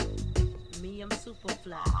Me, I'm super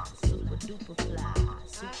fly, super duper fly,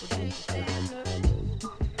 super duper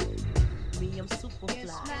fly. Me, I'm super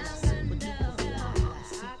fly, super duper fly,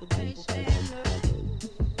 super duper fly.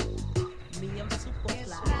 Me, I'm super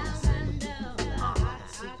fly, super duper fly,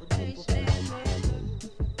 super duper fly.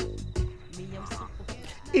 Me, I'm super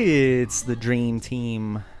fly. It's the Dream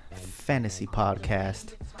Team Fantasy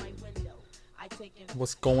Podcast.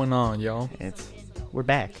 What's going on, y'all? We're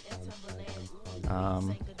back.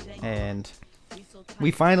 And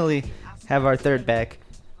we finally have our third back.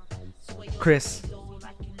 Chris,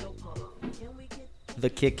 the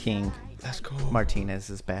Kick King, Let's go. Martinez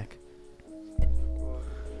is back.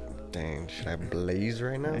 Dang, should I blaze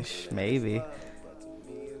right now? Maybe.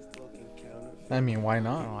 I mean, why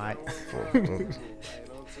not?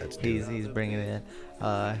 Let's do it. He's bringing it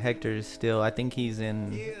in. Hector's still, I think he's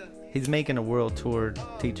making a world tour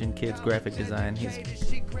teaching kids graphic design. He's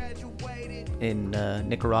in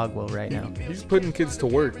Nicaragua right now. He's putting kids to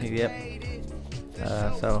work. Yep.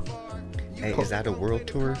 So, Hey, is that a world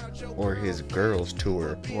tour or his girls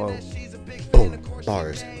tour? whoa. Boom,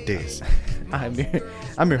 bars, this. I'm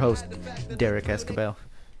your host, Derek Escobar.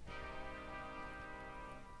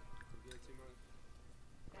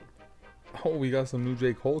 Oh, we got some new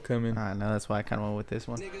J. Cole coming. I know, that's why I kind of went with this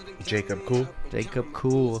one. Jacob Cool. Jacob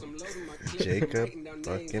Cool. Jacob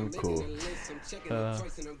fucking cool.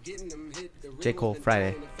 J. Cole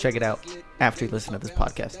Friday. Check it out after you listen to this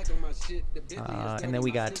podcast. And then we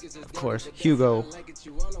got, of course, Hugo,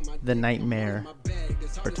 the Nightmare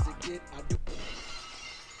Bertoni.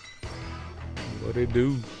 What it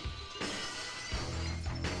do?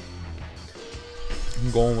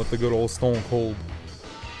 I'm going with the good old Stone Cold.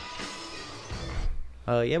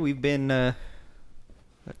 Yeah, we've been a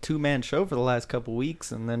two-man show for the last couple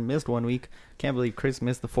weeks and then missed 1 week. Can't believe Chris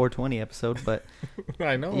missed the 420 episode, but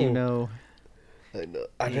I know. you know,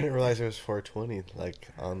 I didn't realize it was 420.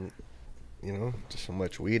 Just so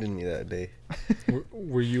much weed in me that day.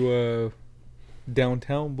 Were you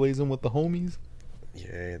downtown blazing with the homies?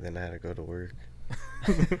 Yeah, then I had to go to work.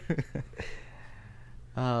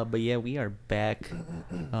 but yeah, we are back.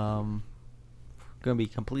 Gonna be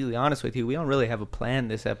completely honest with you, we don't really have a plan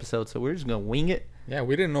this episode, so we're just gonna wing it. Yeah,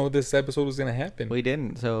 we didn't know this episode was gonna happen. We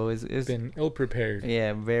didn't, so it's been ill prepared.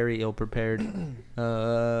 Yeah, very ill prepared.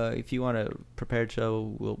 If you want a prepared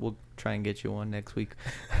show, we'll try and get you one next week.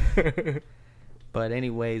 But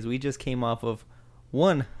anyways, we just came off of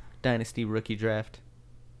one Dynasty rookie draft.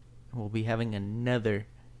 We'll be having another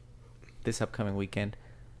this upcoming weekend.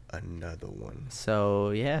 Another one.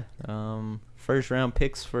 So yeah, first round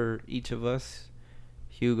picks for each of us.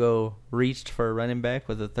 Hugo reached for a running back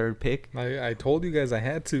with a third pick. I told you guys I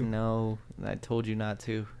had to. No, I told you not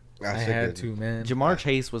to. I had to, man. Jamar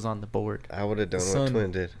Chase was on the board. I would have done Son, what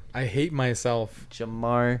Twin did. I hate myself.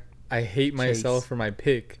 I hate myself for my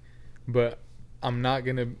pick, but I'm not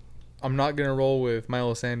gonna roll with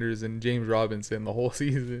Miles Sanders and James Robinson the whole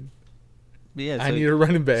season. Yeah, so I need a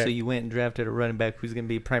running back. So you went and drafted a running back who's going to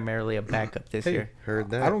be primarily a backup this year. Heard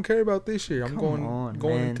that? I don't care about this year. I'm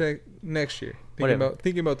going into next year.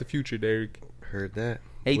 Thinking about the future, Derek. Heard that.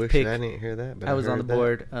 Eighth Wish pick. I didn't hear that. But I was on the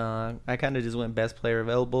heard that. board. I kind of just went best player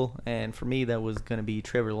available, and for me that was going to be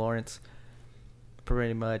Trevor Lawrence.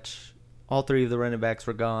 Pretty much all three of the running backs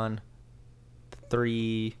were gone.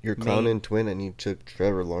 You're clowning Twin and you took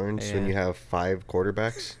Trevor Lawrence when you have 5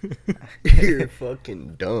 quarterbacks? You're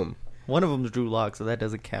fucking dumb. One of them's Drew Lock, so that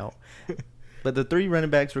doesn't count. But the 3 running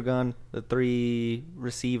backs were gone. The 3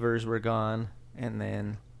 receivers were gone. And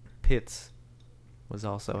then Pitts was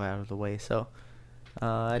also out of the way. So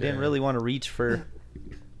I didn't really want to reach for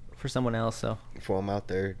someone else. So Before I'm out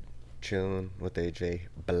there chilling with AJ,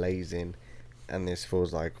 blazing. And this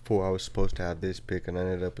fool's like, I was supposed to have this pick and I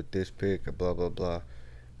ended up with this pick, blah, blah, blah.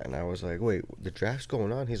 And I was like, wait, the draft's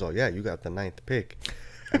going on? He's like, yeah, you got the 9th pick.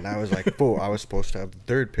 And I was like, I was supposed to have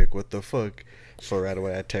the 3rd pick. What the fuck? So right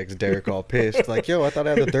away I text Derek all pissed. Like, yo, I thought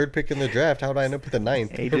I had the 3rd pick in the draft. How did I end up with the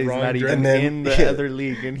 9th? AJ's not even in the other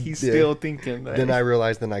league, and he's still thinking that. Then I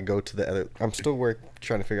realized, I go to the other. I'm still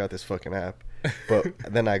trying to figure out this fucking app. But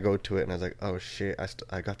then I go to it, and I was like, oh, shit,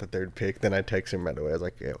 I got the 3rd pick. Then I text him right away. I was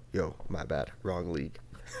like, yo, my bad. Wrong league.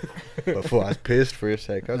 But, I was pissed for a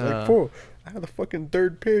sec. I was like, I had the fucking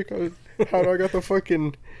 3rd pick. How do I got the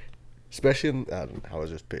fucking... Especially, I was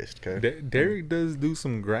just pissed. Okay? Derek does do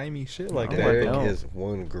some grimy shit like that. Derek is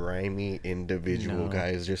one grimy individual,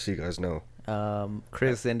 guys, just so you guys know.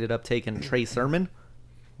 Chris ended up taking Trey Sermon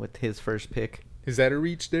with his first pick. Is that a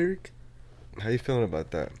reach, Derek? How you feeling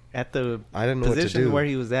about that? At the I didn't know what to position do. where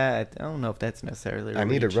he was at, I don't know if that's necessarily I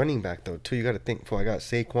need a running back, though, too. You got to think, I got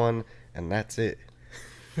Saquon, and that's it.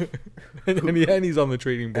 and he's on the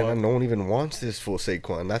trading block. And no one even wants this full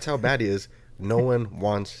Saquon. That's how bad he is. No one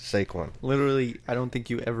wants Saquon. Literally, I don't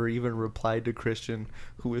think you ever even replied to Christian,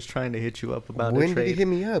 who was trying to hit you up about When a trade. did he hit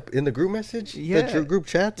me up? In the group message? Yeah. The group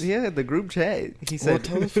chats? Yeah, the group chat. He Well, said,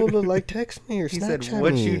 tell the fool to like text me or he Snapchat said,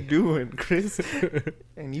 "What me. you doing, Chris?"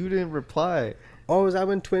 And you didn't reply. Oh, is that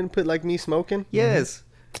when Twin put like me smoking? Yes.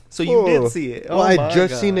 So you Oh. did see it. Well, Oh I my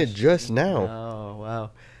just seen it gosh. just now. Oh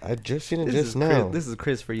wow. I just seen it This just is now. Chris, this is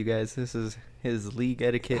Chris for you guys. This is his league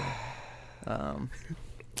etiquette.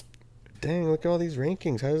 Dang, look at all these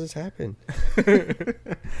rankings. How does this happen?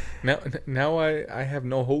 Now I have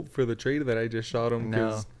no hope for the trade that I just shot him. No.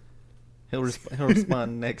 'Cause He'll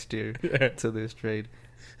respond next year Yeah. to this trade.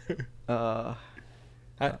 I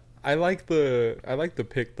like the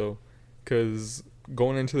pick though, because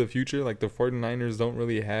going into the future, like the 49ers don't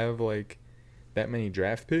really have like that many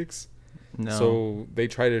draft picks. No. So they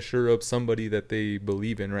try to shore up somebody that they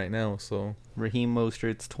believe in right now. So Raheem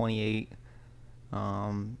Mostert's 28.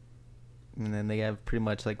 And then they have pretty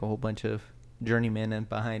much like a whole bunch of journeymen in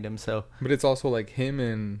behind him. So but it's also like him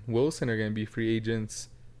and Wilson are going to be free agents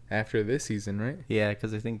after this season, right? yeah,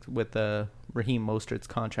 because I think with Raheem Mostert's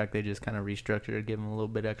contract, they just kind of restructured, give him a little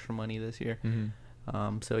bit extra money this year.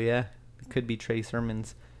 Mm-hmm. So yeah, it could be Trey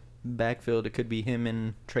Sermon's backfield. It could be him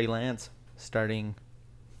and Trey Lance starting.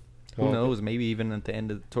 Who Well, knows? Maybe even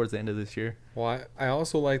at towards the end of this year. Well, I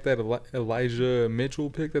also like that Elijah Mitchell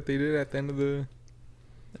pick that they did at the end of the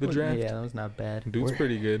draft. Yeah, that was not bad. Dude's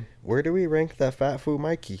pretty good. Where do we rank that fat fool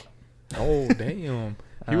Mikey? Oh, damn.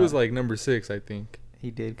 He was like number 6, I think. He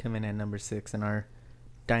did come in at number 6 in our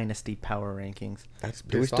dynasty power rankings. That's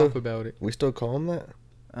Pissed off about it. We still call him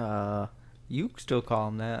that? You still call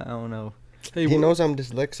him that? I don't know. Hey, He knows I'm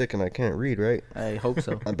dyslexic and I can't read, right? I hope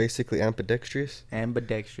so. I'm basically ambidextrous.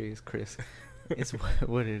 Ambidextrous, Chris. It's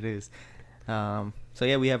what it is. So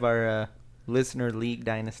yeah, we have our listener league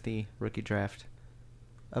dynasty rookie draft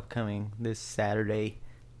upcoming this Saturday.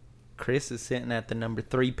 Chris is sitting at the number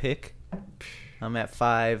 3 pick. I'm at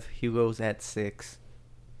 5. Hugo's at 6.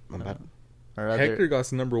 I'm about, Our Hector got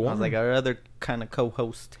to number 1. I was like, our other kind of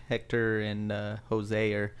co-host Hector and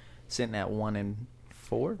Jose are sitting at 1 and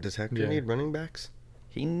 4. does Hector Yeah. need running backs?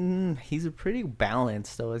 He's a pretty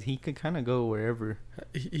balanced though. He could kind of go wherever.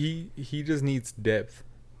 He just needs depth.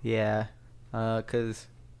 Yeah, cause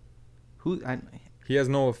He has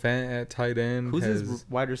Noah Fant at tight end. who's has his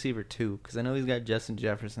wide receiver 2? Cause I know he's got Justin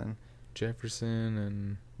Jefferson. Jefferson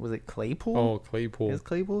and Was it Claypool? oh Claypool. Is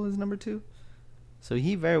Claypool his number 2? So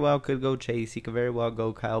he very well could go Chase. He could very well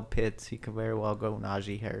go Kyle Pitts. He could very well go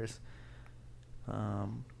Najee Harris.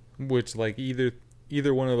 Which like either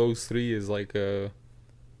one of those 3 is like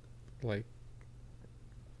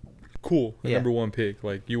cool. A Yeah. number 1 pick.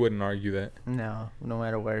 Like you wouldn't argue that. No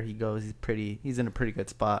matter where he goes, he's in a pretty good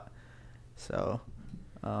spot. So,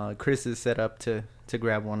 Chris is set up to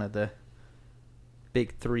grab one of the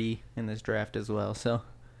big 3 in this draft as well. So,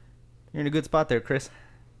 you're in a good spot there, Chris.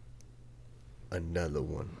 Another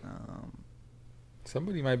one.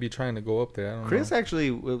 Somebody might be trying to go up there. I don't Chris know. actually,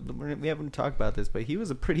 we haven't talked about this, but he was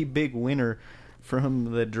a pretty big winner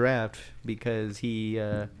from the draft because he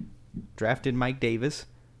drafted Mike Davis.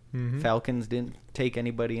 Mhm. Falcons didn't take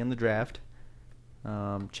anybody in the draft.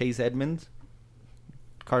 Chase Edmonds.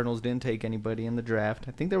 Cardinals didn't take anybody in the draft.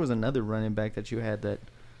 I think there was another running back that you had that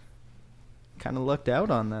kind of lucked out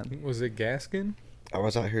on that. Was it Gaskin? I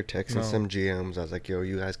was out here texting No. some GMs. I was like, yo,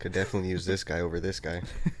 you guys could definitely use this guy over this guy.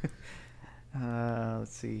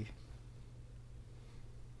 Let's see.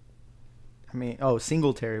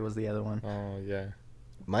 Singletary was the other one. Oh yeah.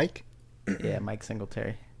 Mike? Yeah, Mike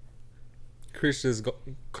Singletary. Chris just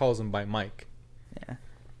calls him by Mike. Yeah.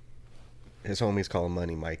 His homies call him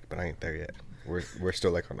Money Mike, but I ain't there yet. We're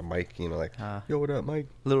still like on the mic, like, yo, what up, Mike?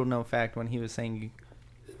 Little known fact, when he was saying you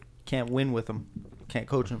can't win with him, can't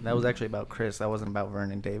coach him, that was actually about Chris. That wasn't about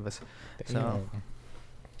Vernon Davis. So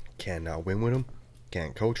Cannot win with him.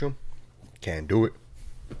 Can't coach him. Can't do it.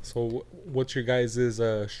 So what's your guys'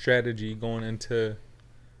 strategy going into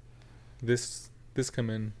this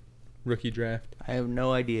coming rookie draft? I have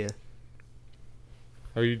no idea.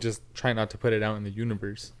 Or you just try not to put it out in the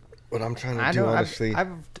universe? What I'm trying to I do, know. honestly, I've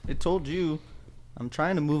told you, I'm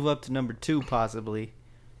trying to move up to number 2 possibly,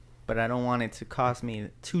 but I don't want it to cost me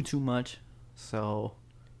too much. So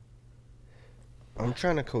I'm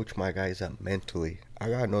trying to coach my guys up mentally. I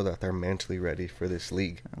gotta know that they're mentally ready for this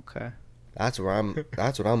league. okay. That's what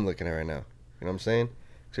I'm looking at right now. You know what I'm saying?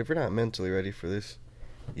 Because if you're not mentally ready for this,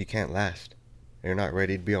 you can't last. You're not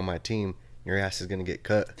ready to be on my team. Your ass is gonna get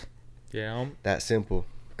cut. Yeah, That simple.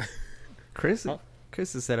 Chris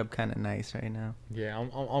is set up kind of nice right now.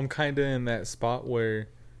 I'm kind of in that spot where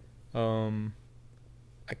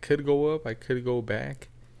I could go up. I could go back.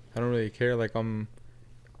 I don't really care. Like I'm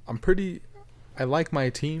pretty. I like my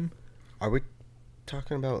team. Are we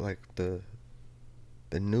talking about like the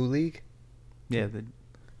new league? Yeah,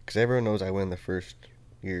 Because everyone knows I win the first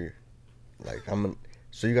year. Like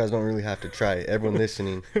so you guys don't really have to try. Everyone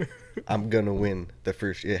listening, I'm gonna win the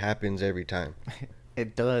first. It happens every time.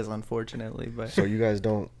 it does, unfortunately, but So you guys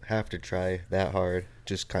don't have to try that hard.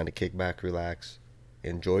 Just kind of kick back, relax,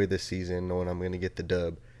 enjoy the season, knowing I'm gonna get the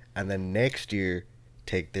dub, and then next year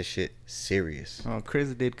take this shit serious. well, Chris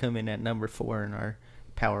did come in at number 4 in our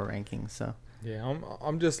power rankings, so Yeah,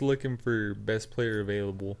 I'm just looking for best player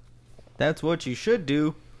available. that's what you should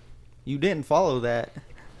do. You didn't follow that.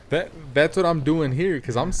 That's what I'm doing here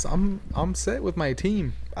because I'm set with my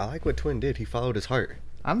team. I like what Twin did. He followed his heart.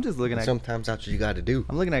 I'm just looking And at sometimes that's what you got to do.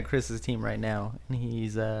 I'm looking at Chris's team right now, and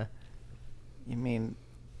he's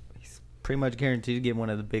he's pretty much guaranteed to get one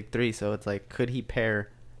of the big 3. So it's like, could he pair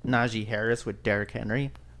Najee Harris with Derrick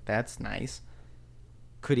Henry? That's nice.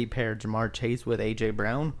 Could he pair Jamar Chase with AJ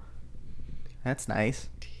Brown? That's nice.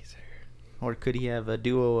 Teaser. Or could he have a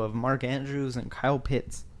duo of Mark Andrews and Kyle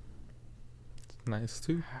Pitts? Nice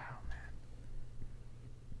too.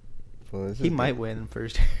 Well, this He is might get- win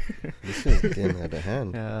first. This is getting out of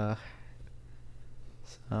hand.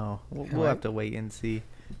 So we'll have to wait and see.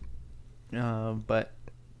 But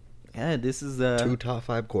yeah, this is 2 top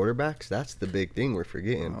 5 quarterbacks. That's the big thing we're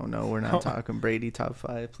forgetting. Oh no, we're not talking Brady top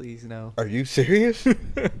 5, please no. Are you serious?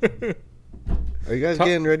 Are you guys Top-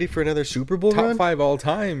 getting ready for another Super Bowl Top run? 5 all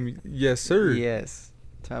time. Yes, sir. Yes,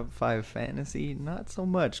 top 5 fantasy, not so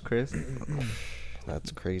much, Chris.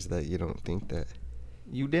 That's crazy that you don't think that.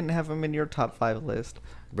 You didn't have him in your top 5 list.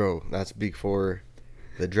 Bro, that's before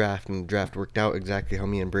the draft, and the draft worked out exactly how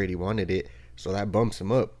me and Brady wanted it, so that bumps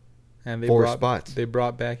him up. And 4 spots. They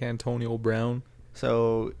brought back Antonio Brown.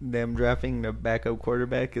 So them drafting the backup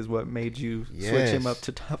quarterback is what made you switch him up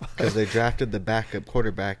to top 5. Because they drafted the backup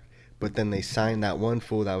quarterback, but then they signed that one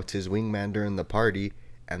fool that was his wingman during the party,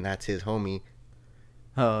 and that's his homie,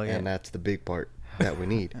 Oh yeah. and that's the big part that we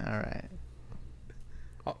need. All right.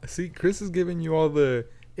 See, Chris is giving you all the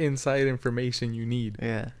inside information you need.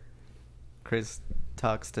 Yeah. Chris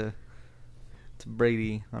talks to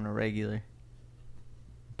Brady on a regular.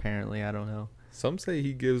 Apparently, I don't know. Some say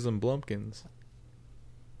he gives them Blumpkins.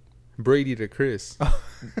 Brady to Chris.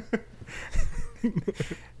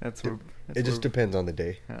 That's where. It just depends on the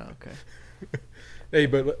day. Oh, okay. Hey,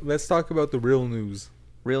 but let's talk about the real news.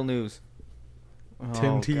 Real news.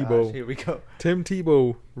 Tim Oh, Tebow. gosh, here we go. Tim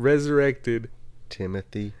Tebow resurrected,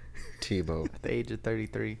 Timothy Tebow. At the age of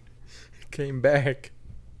 33. came back.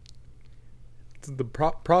 The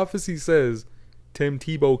prophecy says Tim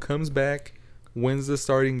Tebow comes back, wins the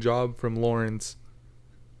starting job from Lawrence,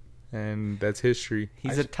 and that's history.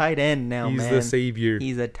 He's a tight end now, He's man. the savior.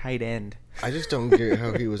 He's a tight end. I just don't get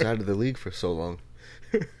how he was out of the league for so long.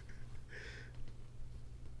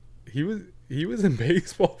 He was in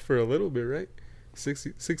baseball for a little bit, right? Six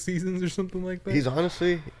seasons or something like that. He's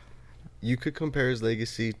honestly, you could compare his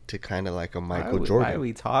legacy to kind of like a Michael Why Jordan. are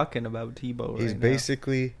we talking about Tebow He's right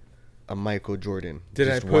basically a Michael Jordan. Did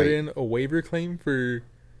I just put white. in a waiver claim for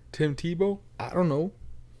Tim Tebow? I don't know.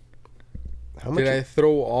 How much? Did I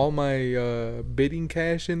throw all my bidding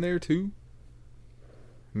cash in there too?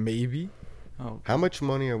 Maybe. now? Oh, How much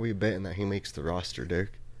money are we betting that he makes the roster,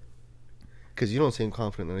 Derek? Because you don't seem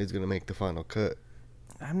confident that he's going to make the final cut.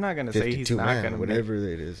 I'm not gonna say he's 52 not man, gonna whatever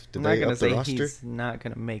it is. Did I'm not they gonna up the say roster? he's not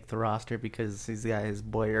gonna make the roster because he's got his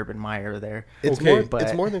boy Urban Meyer there. It's Okay, more. but-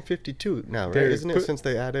 It's more than 52 now, right? Derek, Isn't it? put- Since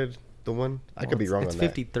they added the one, I could be It's- wrong it's on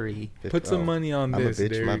 53. that. Put some Oh, money on I'm this, a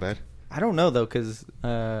bitch. My Derek. bad. I don't know though, because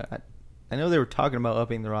I know they were talking about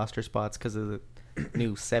upping the roster spots because of the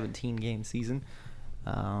new 17 game season,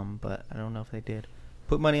 but I don't know if they did.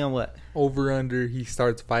 Put money on what? Over under. He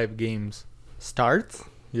starts 5 games. Starts?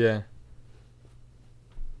 Yeah.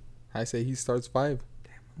 I say he starts 5.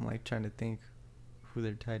 I'm like trying to think who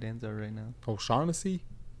their tight ends are right now. O'Shaughnessy,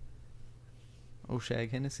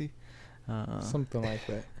 O'Shag Hennessy. something like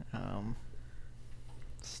that.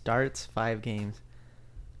 Starts 5 games.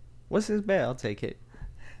 What's his bet? I'll take it.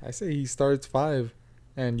 I say he starts 5,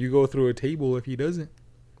 and you go through a table if he doesn't.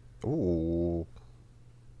 Ooh.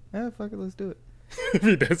 Yeah, fuck it, let's do it. If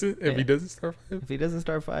he doesn't start 5, If he doesn't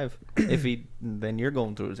start 5, then you're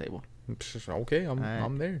going through the table. okay, I'm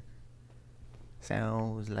Alright. there.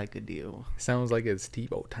 Sounds like a deal. Sounds like it's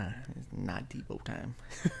Tebow time. It's not Tebow time.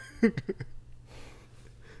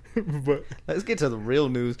 But Let's get to the real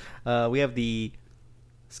news. We have the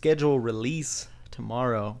schedule release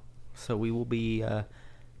tomorrow, so we will be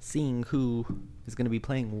seeing who is going to be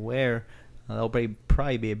playing where. That'll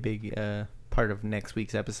probably be a big part of next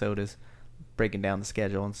week's episode is breaking down the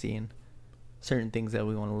schedule and seeing certain things that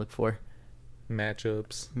we want to look for.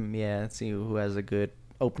 Matchups. Yeah, see who has a good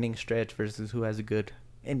opening stretch versus who has a good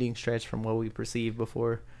ending stretch from what we perceive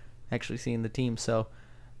before actually seeing the team. So,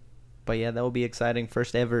 but yeah, that will be exciting.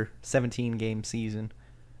 First ever 17-game season.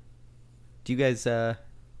 Do you guys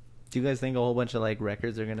think a whole bunch of like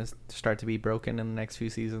records are gonna start to be broken in the next few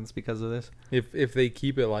seasons because of this? If they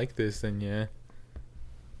keep it like this, then yeah.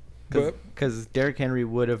 Because Derrick Henry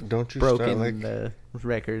would have Don't you broken start, like- the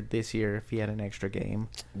record this year if he had an extra game.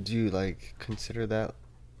 Do you like consider that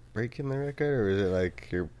breaking the record, or is it like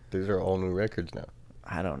these are all new records now?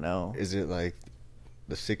 I don't know. Is it like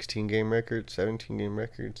the 16-game record, 17-game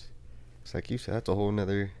records? It's like you said, that's a whole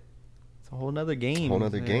nother It's a whole nother game. whole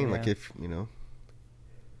nother game. Yeah. Like if you know,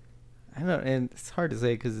 I know, and it's hard to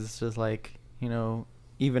say because it's just like,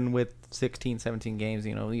 even with 16, 17 games,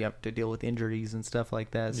 you have to deal with injuries and stuff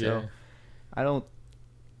like that. So Yeah.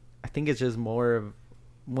 I think it's just more of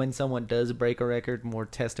when someone does break a record, more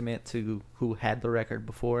testament to who had the record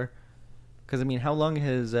before. Because, how long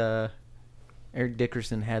has Eric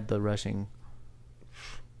Dickerson had the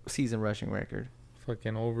season rushing record?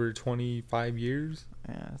 Fucking over 25 years.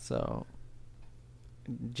 Yeah, so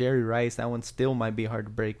Jerry Rice, that one still might be hard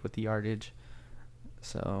to break with the yardage.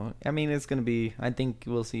 So, it's going to be, I think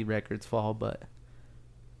we'll see records fall, but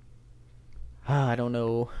I don't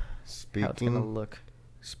know how it's going to look.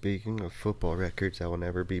 Speaking of football records that will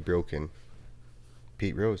never be broken,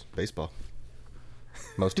 Pete Rose, baseball.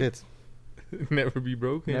 Most hits. Never be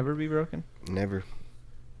broken. Never be broken? Never.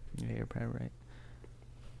 Yeah, you're probably right.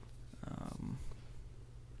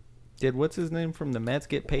 Did what's his name from the Mets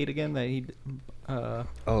get paid again? That he,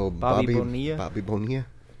 Bobby Bonilla? Bobby Bonilla.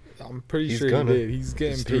 I'm pretty He's sure gonna. he did. He's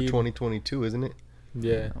getting It's through paid. 2022, isn't it? I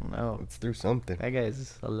Yeah. don't know. It's through something. That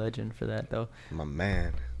guy's a legend for that, though. My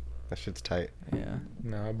man. That shit's tight. Yeah.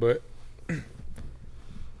 Nah, but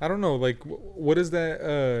I don't know. Like, what does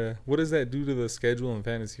that do to the schedule in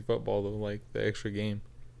fantasy football though? Like the extra game.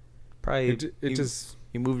 Probably You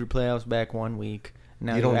you move your playoffs back 1 week.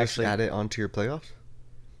 Now you don't actually just add it onto your playoffs?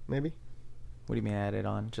 Maybe? What do you mean add it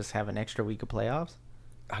on? Just have an extra week of playoffs?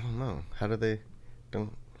 I don't know. How do they...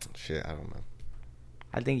 Shit, I don't know.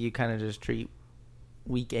 I think you kind of just treat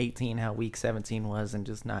week 18 how week 17 was and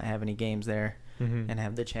just not have any games there and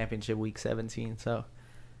have the championship week 17. So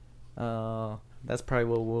that's probably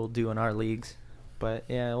what we'll do in our leagues. But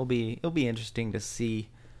yeah, it'll be interesting to see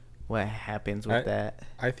what happens with that.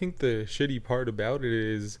 I think the shitty part about it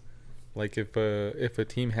is, like, if a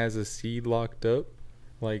team has a seed locked up,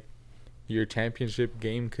 like, your championship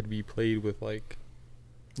game could be played with, like...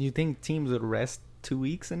 You think teams would rest 2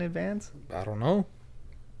 weeks in advance? I don't know.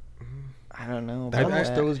 I don't know. That about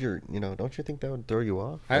almost that. throws your... don't you think that would throw you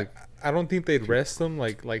off? I don't think they'd rest them,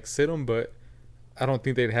 like sit them, but I don't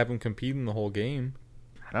think they'd have them competing the whole game.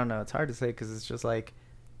 I don't know. It's hard to say because it's just like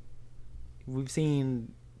we've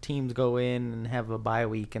seen teams go in and have a bye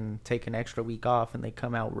week and take an extra week off and they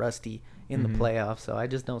come out rusty in the playoffs. So I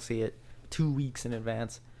just don't see it 2 weeks in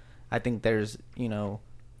advance. I think there's, a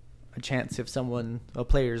chance if a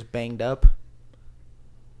player's banged up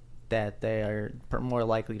that they are more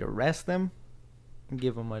likely to rest them and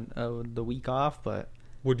give them the week off. But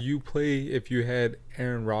Would you play if you had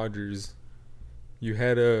Aaron Rodgers? You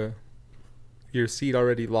had your seat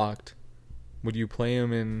already locked. Would you play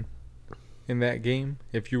him in that game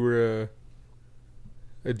if you were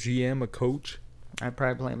a GM, a coach? I'd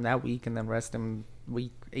probably play him that week and then rest him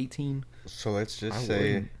week 18. So let's just I say...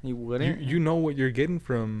 wouldn't. You wouldn't? You know what you're getting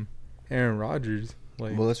from Aaron Rodgers.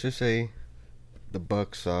 Like, Well, let's just say the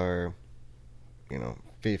Bucks are,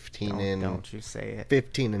 15 Don't you say it.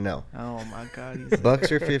 15 and 0. Oh my God.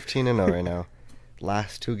 Bucks are 15 and 0 right now.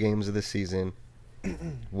 Last 2 games of the season.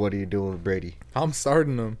 What are you doing with Brady? I'm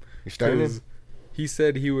starting him. You're starting him? 'Cause he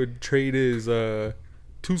said he would trade his 2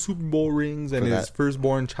 Super Bowl rings and For his that.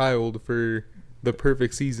 firstborn child for the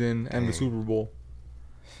perfect season and the Dang. Super Bowl.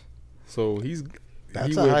 So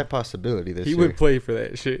That's a high possibility this he year. would play for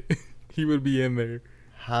that shit. He would be in there.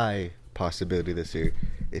 High possibility this year.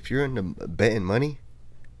 If you're into betting money,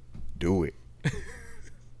 do it.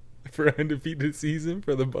 For undefeated season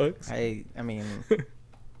for the Bucks. I mean,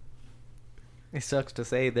 it sucks to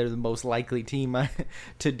say they're the most likely team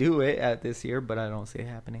to do it at this year, but I don't see it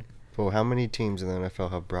happening. Well, how many teams in the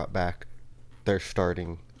NFL have brought back their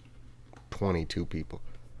starting 22 people?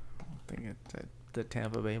 I think it's the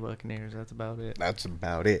Tampa Bay Buccaneers. That's about it. That's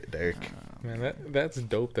about it, Derek. Man, that's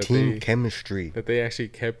dope that Team chemistry. they actually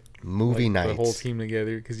kept Movie like, nights. the whole team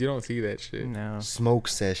together, because you don't see that shit. No. Smoke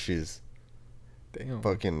sessions. Damn.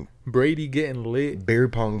 Fucking Brady getting lit. beer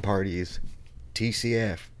pong parties.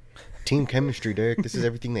 TCF. Team chemistry, Derek. This is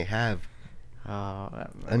everything they have.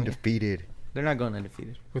 Undefeated. They're not going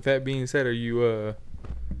undefeated. With that being said, are you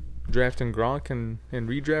drafting Gronk and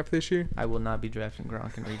redraft this year? I will not be drafting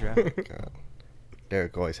Gronk in redraft. God.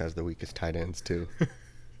 Derek always has the weakest tight ends, too.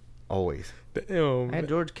 Always. Damn. I had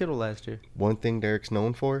George Kittle last year. One thing Derek's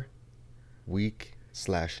known for,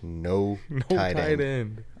 weak/no no tight end.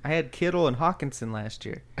 end. I had Kittle and Hawkinson last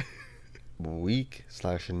year.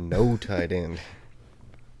 Weak/no tight end.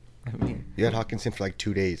 I mean, You had Hawkinson for like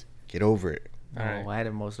 2 days. Get over it. no, Alright. I had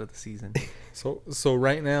him most of the season. So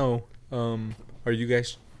right now, are you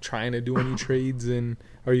guys trying to do any trades, and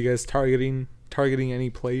are you guys targeting any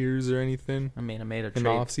players or anything? I mean, I made a In trade. the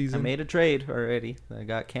offseason? I made a trade already. I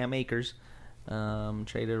got Cam Akers.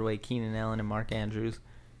 Traded away Keenan Allen and Mark Andrews.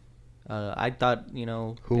 I thought,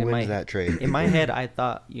 Who wins that trade? In my head, I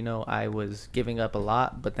thought, I was giving up a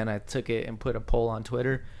lot, but then I took it and put a poll on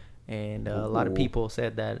Twitter, and a lot of Ooh. people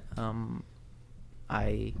said that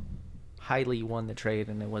I highly won the trade,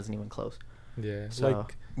 and it wasn't even close. Yeah. So-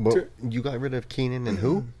 Well, you got rid of Keenan and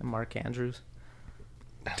who? And Mark Andrews.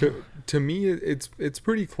 To me, it's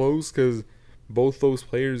pretty close because both those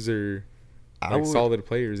players are solid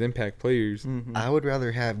players, impact players. Mhm. I would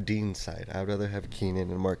rather have Dean's side. I would rather have Keenan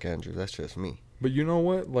and Mark Andrews. That's just me. But you know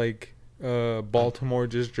what? Like, Baltimore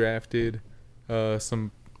just drafted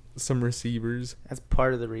some receivers. That's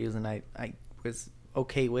part of the reason I was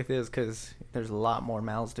okay with it, is because there's a lot more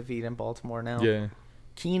mouths to feed in Baltimore now. Yeah.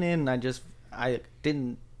 Keenan, I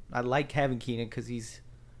like having Keenan because he's,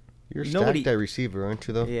 You're You know what stacked at receiver, aren't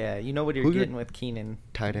you, though? yeah, you know what you're Who your- getting with Keenan.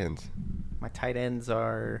 Tight ends. My tight ends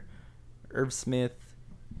are Irv Smith,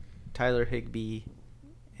 Tyler Higbee,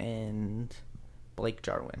 and Blake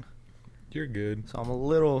Jarwin. You're good. So I'm a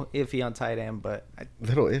little iffy on tight end, but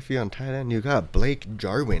Little iffy on tight end. You got Blake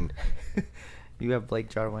Jarwin. you have Blake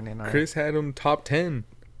Jarwin in our. Chris had him top 10.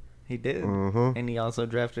 He did, Mhm. and he also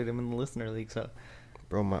drafted him in the listener league. So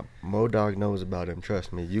Bro, my Modog knows about him.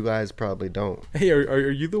 Trust me. You guys probably don't. Hey, are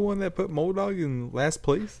you the one that put Modog in last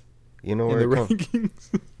place You know in where the it comes.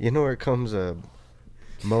 rankings? You know where it comes.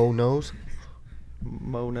 Mo knows.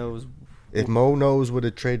 Mo knows. If Mo knows would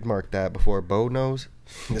have trademarked that before Bo knows,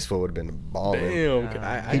 this fool would have been balling. Damn.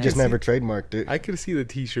 I He just could never see- trademarked it. I could see the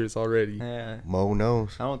T-shirts already. Yeah. Mo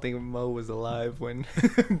knows. I don't think Mo was alive when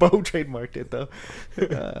Bo trademarked it, though.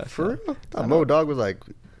 For real? I Thought Mo Dog was like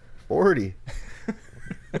 40.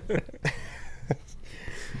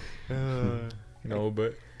 No,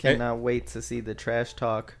 but Cannot wait to see the trash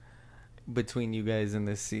talk between you guys in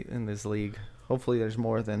this league. Hopefully, there's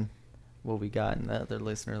more than what we got in the other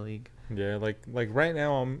listener league. yeah, like right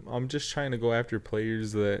now, I'm just trying to go after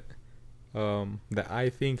players that I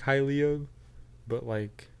think highly of, but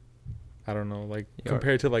like I don't know, like You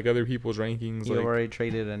compared to like other people's rankings, You like already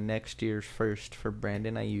traded a next year's first for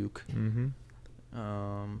Brandon Ayuk.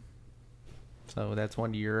 mm-hmm. So that's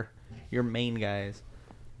one of your main guys.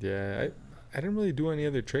 Yeah, I didn't really do any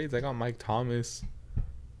other trades. I got Mike Thomas,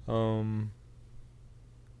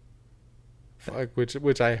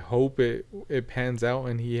 which I hope it pans out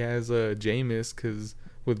and he has Jameis, because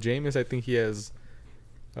with Jameis I think he has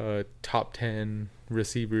top 10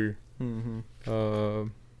 receiver Mm-hmm.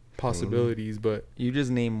 possibilities, but You just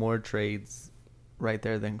named more trades right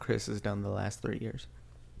there than Chris has done the last 3 years.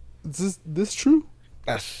 is this true?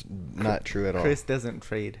 That's not true at all. Chris doesn't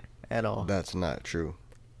trade at all. That's not true.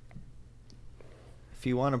 If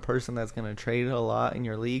you want a person that's going to trade a lot in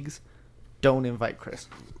your leagues, don't invite Chris.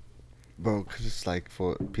 Bro, because it's like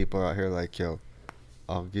for people out here like, yo,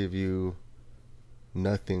 I'll give you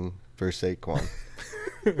nothing for Saquon.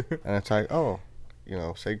 And it's like, oh,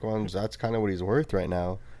 Saquon's, that's kind of what he's worth right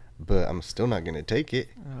now. But I'm still not going to take it.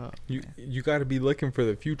 You got to be looking for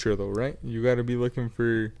the future though, right? You got to be looking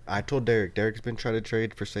for. I told Derek's been trying to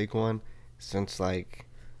trade for Saquon since like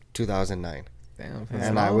 2009. Damn. Yeah.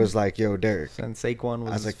 And I was like, yo, Derek. Since Saquon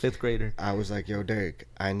was I was like, fifth grader. I was like, yo, Derek,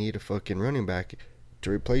 I need a fucking running back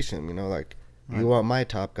to replace him. You want my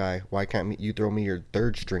top guy. Why can't you throw me your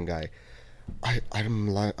third string guy? I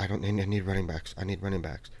need running backs. I need running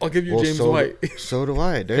backs. I'll give you James so, White. So do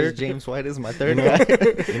I, There's Derek. James White is my third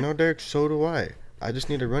You know, guy. Derek, so do I. I just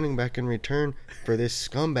need a running back in return for this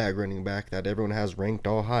scumbag running back that everyone has ranked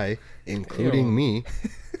all high, including Ew. me.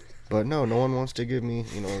 But no one wants to give me,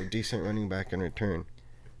 a decent running back in return.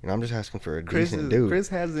 I'm just asking for a decent dude. Chris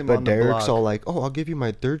has him But on the Derek's block. all like, oh, I'll give you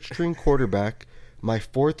my third string quarterback, my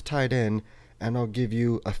fourth tight end, and I'll give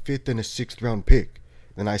you a fifth and a sixth round pick.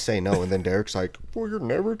 Then I say no, and then Derek's like, well, you're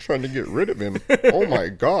never trying to get rid of him. Oh, my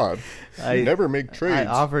God. You never make trades. I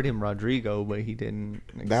offered him Rodrigo, but he didn't.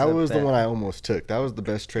 That accept was the one I almost took. That was the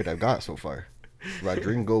best trade I've got so far.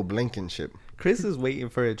 Rodrigo Blankenship. Chris is waiting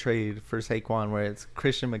for a trade for Saquon where it's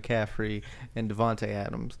Christian McCaffrey and Davante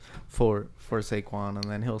Adams for Saquon, and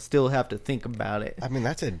then he'll still have to think about it. I mean,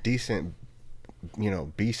 that's a decent,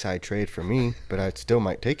 B-side trade for me, but I still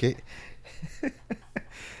might take it.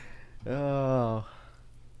 Oh,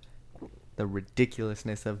 the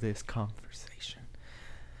ridiculousness of this conversation.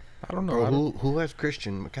 I don't know. Bro, who has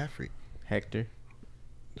Christian McCaffrey? Hector,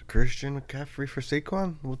 Christian McCaffrey for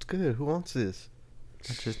Saquon? What's good? Who wants this?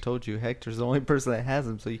 I just told you Hector's the only person that has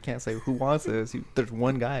him, so you can't say who wants this. There's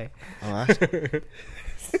one guy. Oh, that's...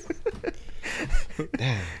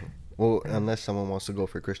 Damn. Well, unless someone wants to go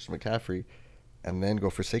for Christian McCaffrey and then go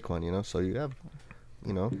for Saquon, so you have,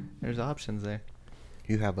 There's options there.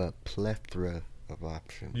 you have a plethora of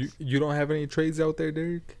options. You don't have any trades out there,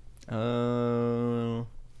 Derek? I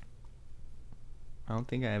don't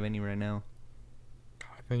think I have any right now.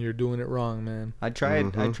 Then you're doing it wrong, man. I tried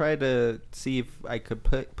Mhm. to see if I could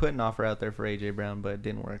put an offer out there for AJ Brown, but it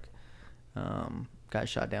didn't work. Got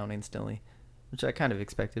shot down instantly, which I kind of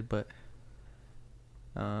expected, but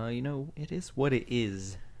it is what it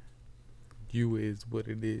is. You is what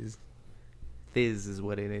it is. This is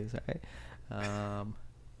what it is, all right?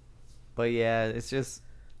 But yeah, it's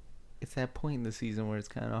that point in the season where it's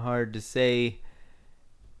kind of hard to say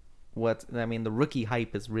the rookie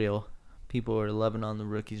hype is real. People are loving on the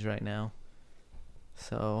rookies right now.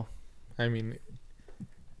 So, I mean,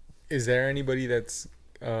 is there anybody that's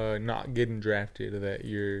not getting drafted that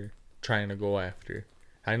you're trying to go after?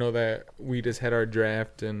 I know that we just had our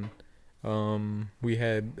draft and we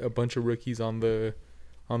had a bunch of rookies on the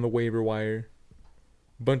waiver wire.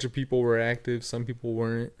 A bunch of people were active, some people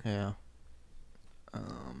weren't. yeah.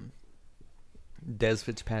 Des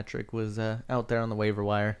Fitzpatrick was out there on the waiver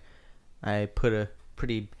wire. I put a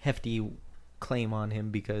pretty hefty claim on him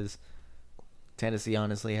because Tennessee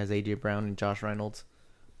honestly has AJ Brown and Josh Reynolds,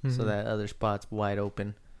 so Mhm. that other spot's wide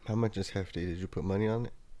open. How much is hefty? Did you put money on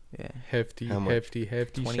it? Yeah, Hefty, How much? hefty.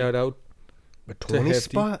 20. Shout out. A To 20 hefty.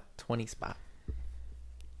 spot? 20 spot.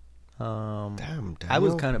 Damn, I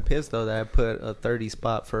was Daniel. kind of pissed though that I put a 30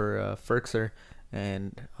 spot for Ferkser,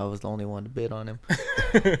 and I was the only one to bid on him.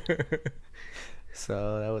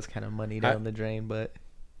 So that was kind of money down the drain, but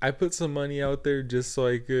I put some money out there just so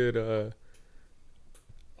I could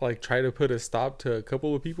try to put a stop to a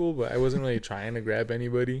couple of people, but I wasn't really trying to grab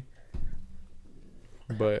anybody.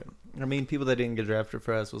 But I mean, people that didn't get drafted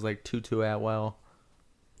for us was like Tutu Atwell,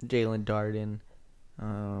 Jalen Darden.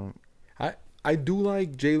 I do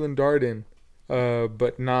like Jalen Darden,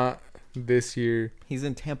 but not this year. He's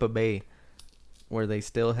in Tampa Bay, where they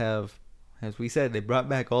still have, as we said, they brought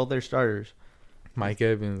back all their starters. Mike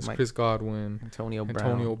Evans, Chris Godwin, Antonio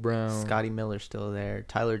Brown, Scotty Miller's still there.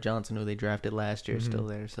 Tyler Johnson, who they drafted last year, is still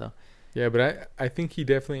there. So Yeah, but I think he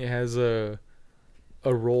definitely has a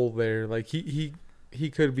role there. Like he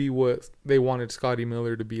could be what they wanted Scotty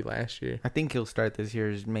Miller to be last year. I think he'll start this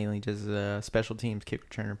year as mainly just a special teams kick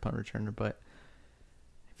returner, punt returner. But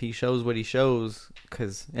if he shows what he shows,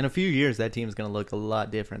 because in a few years that team's going to look a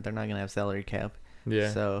lot different. They're not going to have salary cap.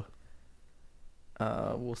 Yeah. So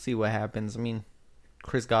we'll see what happens. I mean,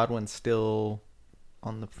 Chris Godwin's still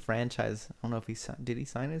on the franchise. I don't know if did he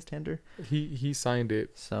sign his tender? He signed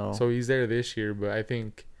it. So he's there this year, but I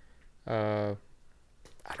think I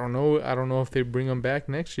don't know. I don't know if they bring him back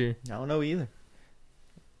next year. I don't know either.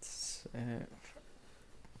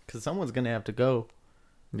 Because someone's going to have to go.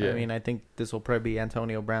 Yeah. I mean, I think this will probably be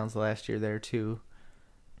Antonio Brown's last year there too.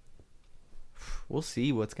 We'll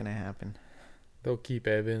see what's going to happen. They'll keep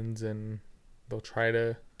Evans and they'll try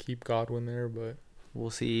to keep Godwin there, but We'll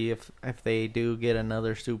see if they do get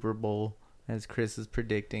another Super Bowl, as Chris is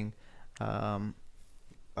predicting. I'm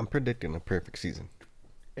predicting a perfect season.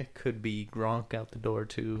 It could be Gronk out the door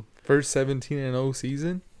too. first 17-0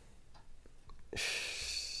 season.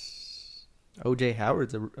 OJ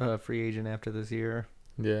Howard's a free agent after this year.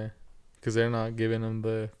 Yeah, because they're not giving him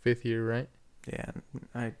the 5th year, right? Yeah,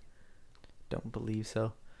 I don't believe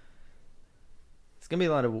so. It's gonna be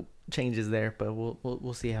a lot of changes there, but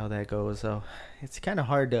we'll see how that goes. So it's kind of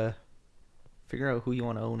hard to figure out who you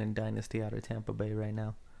want to own in Dynasty out of Tampa Bay right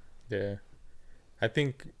now. Yeah, I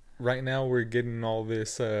think right now we're getting all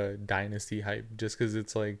this dynasty hype just because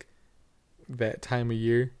it's like that time of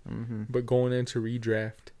year. Mm-hmm. But going into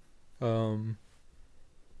redraft, I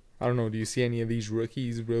don't know. Do you see any of these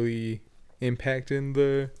rookies really impacting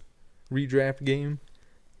the redraft game?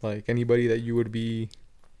 Like anybody that you would be,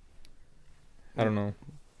 I don't know,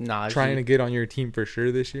 trying to get on your team for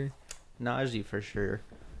sure this year? Najee for sure.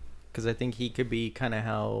 Because I think he could be kind of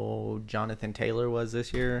how Jonathan Taylor was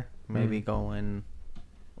this year. Maybe going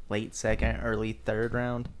late second, early third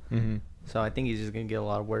round. Mm-hmm. So I think he's just going to get a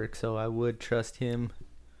lot of work. So I would trust him.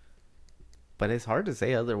 But it's hard to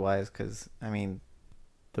say otherwise because, I mean,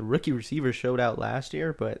 the rookie receiver showed out last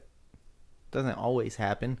year, but it doesn't always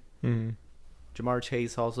happen. Mm-hmm. Jamar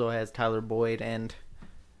Chase also has Tyler Boyd and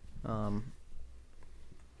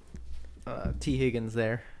T. Higgins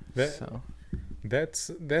there.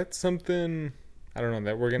 That's something, I don't know,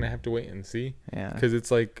 that we're going to have to wait and see. Yeah. Because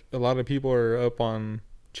it's like a lot of people are up on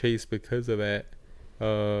Chase because of that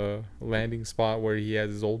landing spot where he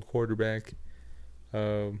has his old quarterback.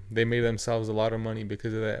 They made themselves a lot of money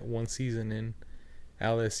because of that one season in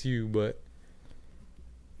LSU, but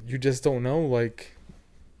you just don't know. Like,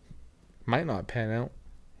 might not pan out.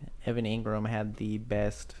 Evan Ingram had the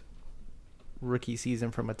best rookie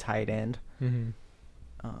season from a tight end. Mm-hmm.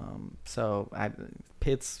 So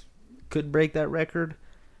Pitts could break that record,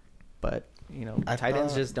 but tight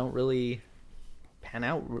ends just don't really pan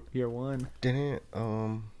out year one. Didn't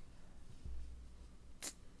Noah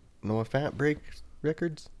Fant break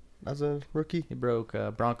records as a rookie? He broke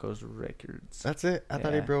Broncos records. That's it? I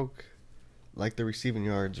thought he broke like the receiving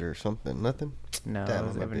yards or something. Nothing? No, Damn, it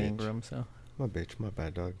was my Evan bitch. Ingram. So My bitch, my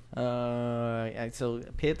bad dog. so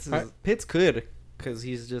Pitts could, because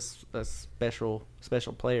he's just a special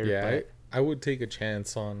player. Yeah, I would take a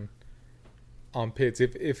chance on Pitts.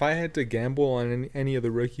 If I had to gamble on any of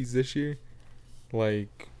the rookies this year,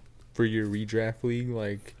 like for your redraft league,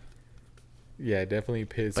 like, yeah, definitely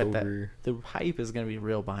Pitts but over. The hype is going to be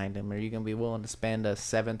real behind him. Are you going to be willing to spend a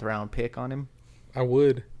 7th round pick on him? I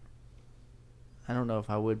would. I don't know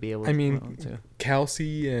if I would be able to. I mean,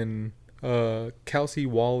 Kelsey and Kelsey,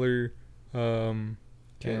 Waller, and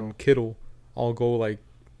Kittle all go like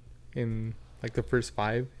in like the first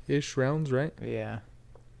 5-ish rounds, right? Yeah.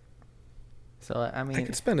 So I mean, I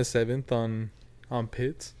could spend a 7th on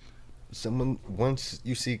Pitts. Once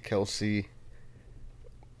you see Kelsey,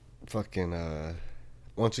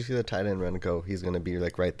 once you see the tight end run go, he's gonna be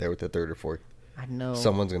like right there with the 3rd or 4th. I know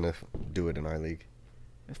Someone's gonna do it in our league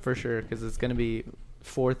for sure, because it's gonna be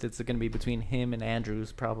 4th. It's gonna be between him and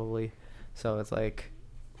Andrews probably. So it's like,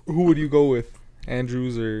 who would you go with,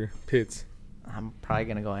 Andrews or Pitts? I'm probably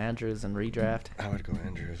gonna go Andrews and redraft. I would go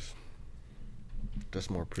Andrews. Just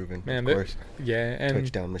more proven, Man, of course. Yeah, and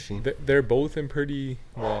touchdown machine. They're both in pretty,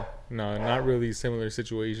 well, no, not really similar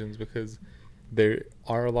situations, because there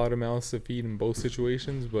are a lot of mouths to feed in both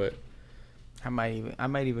situations. But I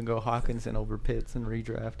might even go Hawkinson over Pitts and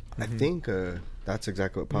redraft. I think that's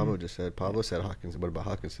exactly what Pablo just said. Pablo said Hawkinson. What about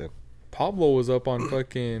Hawkinson? Pablo was up on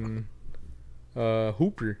fucking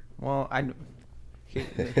Hooper. Well,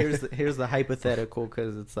 here's the hypothetical,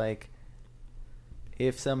 because it's like,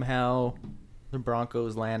 if somehow the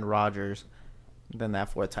Broncos land Rodgers, then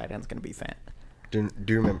that 4th tight end's gonna be Fant. Do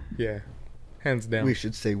you remember? Yeah, hands down. We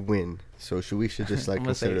should say win. So we should just like I'm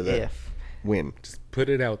gonna consider say that if. win. Just put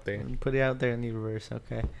it out there. Put it out there in the reverse,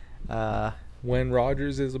 okay. When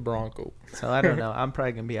Rodgers is a Bronco. So I don't know. I'm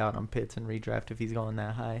probably gonna be out on Pitts and redraft if he's going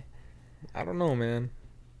that high. I don't know, man.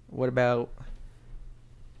 What about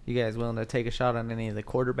you guys? Willing to take a shot on any of the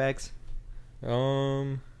quarterbacks?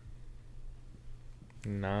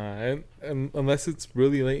 Nah, unless it's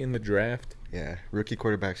really late in the draft. Yeah, rookie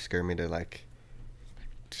quarterbacks scare me to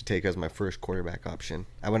take as my first quarterback option.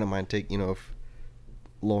 I wouldn't mind if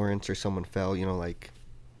Lawrence or someone fell, like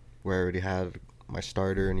where I already had my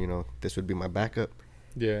starter and this would be my backup.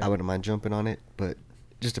 Yeah, I wouldn't mind jumping on it, but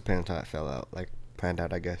just depends how it panned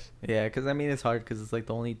out, I guess. Yeah, because I mean it's hard because it's like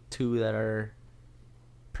the only 2 that are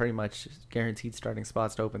pretty much guaranteed starting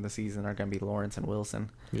spots to open the season are going to be Lawrence and Wilson.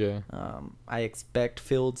 Yeah. I expect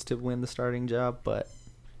Fields to win the starting job, but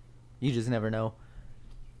you just never know.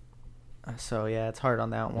 So, yeah, it's hard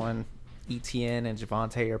on that one. ETN and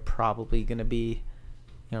Javonte are probably going to be,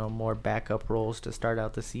 more backup roles to start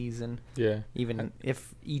out the season. Yeah. Even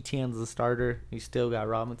if ETN's the starter, you still got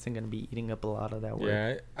Robinson going to be eating up a lot of that work.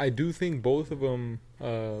 Yeah, I do think both of them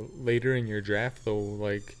later in your draft,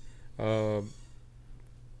 though,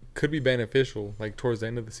 could be beneficial, towards the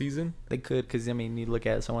end of the season. They could, because, I mean, you look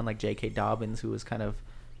at someone like J.K. Dobbins, who was kind of,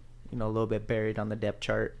 a little bit buried on the depth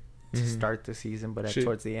chart to start the season, but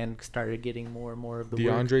towards the end started getting more and more of the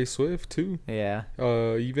work. DeAndre Swift, too. Yeah.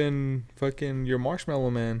 Even fucking your Marshmallow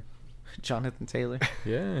Man. Jonathan Taylor.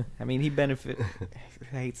 Yeah. I mean, I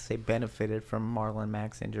hate to say benefited from Marlon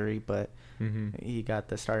Mack's injury, but he got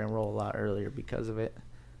the starting role a lot earlier because of it.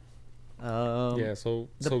 Yeah, so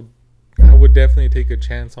I would definitely take a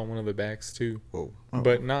chance on one of the backs too. Whoa.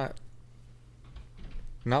 But not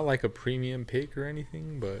like a premium pick or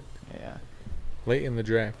anything, but yeah, late in the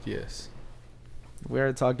draft, yes. We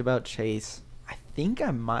already talked about Chase. I think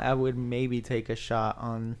I would maybe take a shot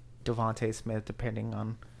on Devontae Smith, depending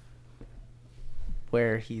on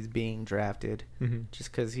where he's being drafted,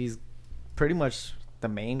 just because he's pretty much the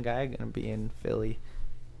main guy going to be in Philly.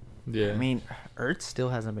 Yeah. I mean, Ertz still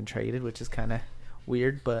hasn't been traded, which is kind of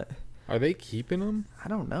weird, but Are they keeping him? I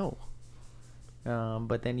don't know.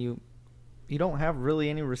 But then you don't have really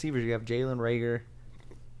any receivers. You have Jalen Reagor,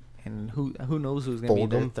 and who knows who's going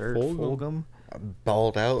to be their third? Fulgham.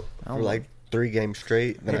 Balled out Oh for my- like 3 games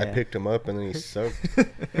straight. Then I Yeah. picked him up, and then he sucked.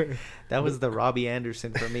 That was the Robbie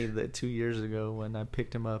Anderson for me. That 2 years ago when I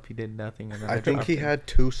picked him up, he did nothing, and then I think dropped he him. had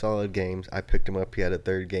 2 solid games. I picked him up. He had a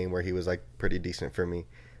third game where he was like pretty decent for me,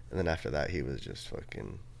 and then after that he was just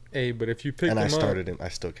fucking. Hey, but if you picked And him I up, started him. I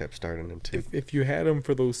still kept starting him too. if you had him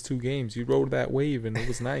for those 2 games, you rode that wave and it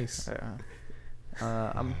was nice.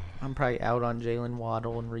 I'm probably out on Jalen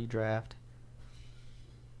Waddle and redraft.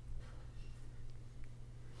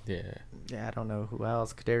 Yeah. Yeah, I don't know who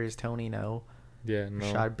else. Kadarius Toney, no. Yeah, no.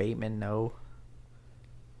 Rashad Bateman, no.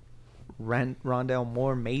 Rondell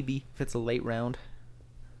Moore, maybe if it's a late round.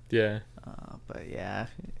 Yeah. But yeah,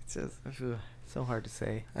 it's just so hard to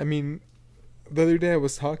say. I mean, the other day I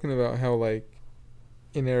was talking about how, like,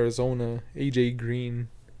 in Arizona, AJ Green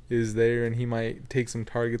is there and he might take some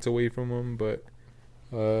targets away from him, but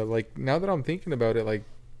like, now that I'm thinking about it, like,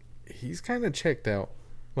 he's kind of checked out.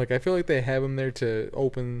 Like, I feel like they have him there to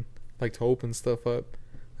open stuff up.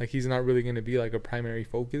 Like, he's not really going to be like a primary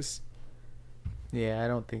focus. Yeah, I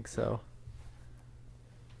don't think so.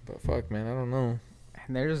 But fuck, man, I don't know.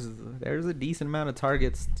 And there's a decent amount of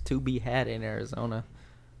targets to be had in Arizona.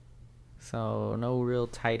 So no real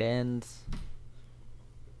tight ends.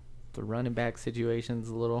 The running back situation's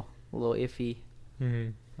a little iffy.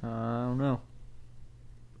 Mm-hmm. I don't know.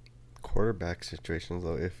 Quarterback situation's a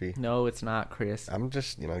little iffy. No, it's not, Chris. I'm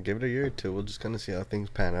just, give it a year or 2. We'll just kind of see how things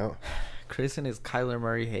pan out. Chris and his Kyler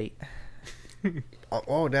Murray hate.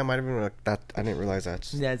 Oh, damn! I didn't realize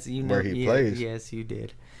that's Where he plays. Yes, you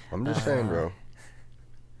did. I'm just saying, bro.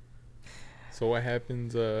 So what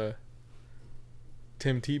happens? Tim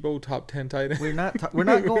Tebow, top 10 tight end. We're not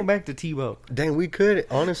going back to Tebow. Dang, we could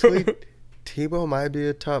honestly. Tebow might be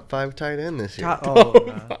a top 5 tight end this year.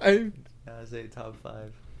 Five. I say top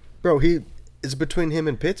 5. Bro, it's between him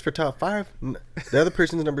and Pitts for top 5. The other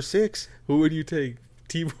person's number 6. Who would you take,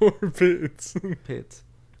 Tebow or Pitts? Pitts.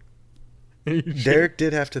 Derek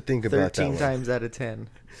did have to think about that 13 one. times out of 10.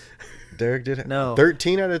 Derek did. No.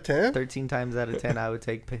 13 out of 10. 13 times out of 10, I would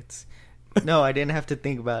take Pitts. No, I didn't have to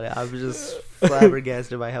think about it. I was just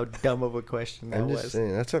flabbergasted by how dumb of a question that I'm was. just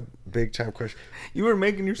saying that's a big time question. You were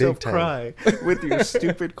making yourself Big time. cry with your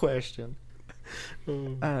stupid question.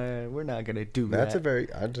 We're not gonna do That's that.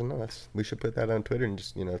 I don't know. We should put that on Twitter and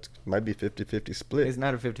just it might be 50-50 split. It's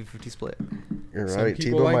not a 50-50 split. You're Some right.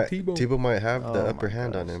 people like Tebow. Tebow might have the Oh upper my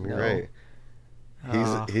hand on gosh, him. You're no. right.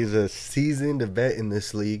 Ah. He's a seasoned vet in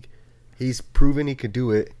this league. He's proven he could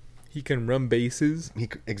do it. He can run bases.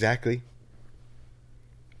 Exactly.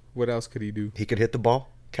 What else could he do? He could hit the ball,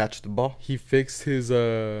 catch the ball. He fixed his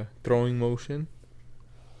throwing motion.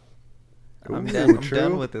 I'm Ooh, done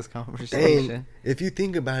true. with this conversation. Dang, if you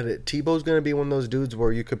think about it, Tebow's gonna be one of those dudes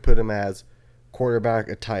where you could put him as quarterback,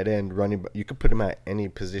 a tight end, running. You could put him at any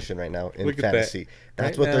position right now in Look at that. fantasy.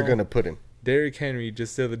 That's Right what they're now- gonna put him. Derrick Henry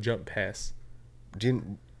just did the jump pass.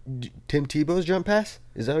 Tim Tebow's jump pass?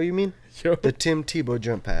 Is that what you mean? Yo. The Tim Tebow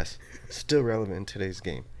jump pass, still relevant in today's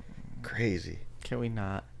game. Crazy. Can we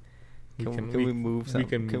not? We Can can- we we- move we something?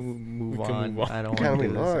 can- Can we move we can on? move on. I don't Can want we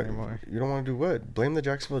to do this not? anymore. You don't want to do what? Blame the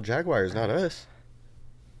Jacksonville Jaguars, not us.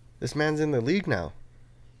 This man's in the league now.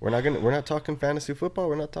 We're not talking fantasy football.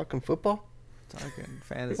 We're not talking football. Talking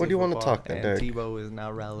fantasy What do you wanna football, talk then, and Derek? Tebow is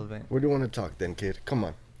not relevant. Where do you want to talk then, kid? Come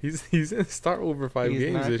on. He's gonna start over 5 He's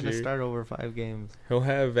games not this going to year. start over 5 games. He'll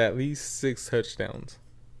have at least 6 touchdowns.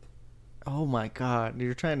 Oh my God!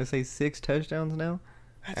 You're trying to say 6 touchdowns now?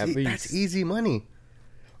 At That's least. easy money.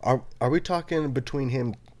 Are we talking between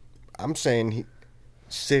him? I'm saying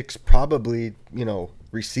 6 probably,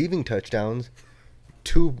 receiving touchdowns,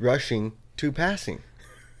 2 rushing, 2 passing.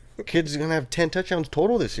 Kid's gonna have 10 touchdowns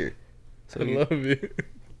total this year. I love it.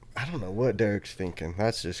 I don't know what Derek's thinking.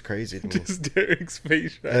 That's just crazy to me. Just Derek's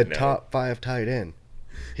face right A now. top 5 tight end.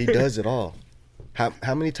 He does it all.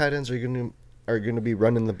 How many tight ends are gonna be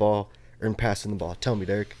running the ball and passing the ball? Tell me,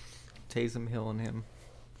 Derek. Taysom Hill and him.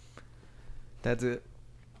 That's it.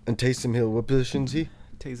 And Taysom Hill, what position is he?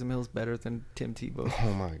 Taysom Hill's better than Tim Tebow.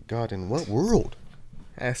 Oh my God! In what world?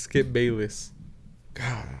 Ask Skip Bayless.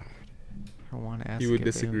 God. I don't want to ask. He would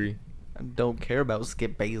Skip disagree. Bayless. I don't care about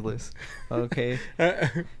Skip Bayless. Okay.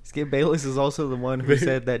 Skip Bayless is also the one who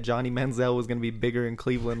said that Johnny Manziel was going to be bigger in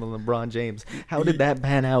Cleveland than LeBron James. How did that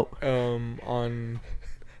pan out? On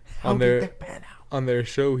How on did their that pan out? on their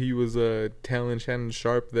show, he was telling Shannon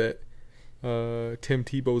Sharp that Tim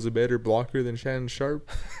Tebow's a better blocker than Shannon Sharp.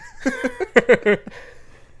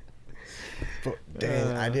 But,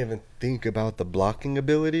 dang, I didn't even think about the blocking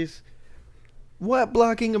abilities. What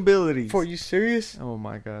blocking abilities? For you serious? Oh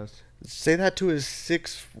my gosh. Say that to his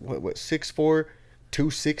 6'4",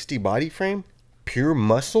 260 body frame, pure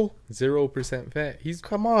muscle. 0% fat. He's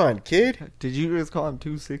Come on, kid. Did you just call him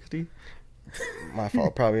 260? My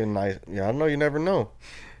fault. Probably a nice. Yeah, I don't know. You never know.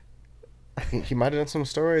 He might have done some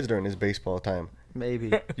steroids during his baseball time. Maybe.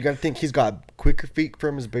 You got to think he's got quicker feet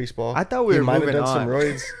from his baseball. I thought we were He might have moving done some on.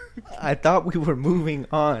 roids. I thought we were moving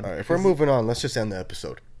on. All right, if we're moving on, let's just end the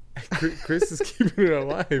episode. Chris is keeping it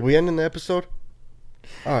alive. We ending the episode.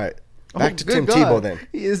 All right, back to good Tim God. Tebow then.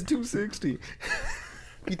 He is 260.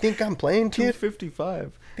 You think I'm playing, kid?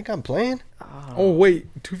 255. Think I'm playing? Oh wait,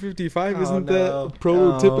 255 Oh, isn't no. that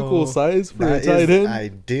prototypical No. size for That a tight is end?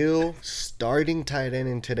 ideal starting tight end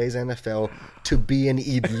in today's NFL to be an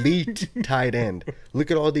elite tight end.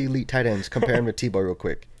 Look at all the elite tight ends. Compare him to Tebow real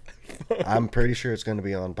quick. I'm pretty sure it's going to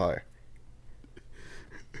be on par.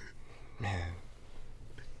 Man,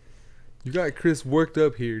 You got Chris worked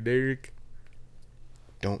up here, Derek.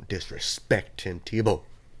 don't disrespect Tim Tebow.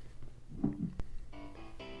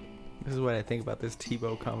 This is what I think about this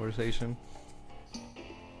Tebow conversation.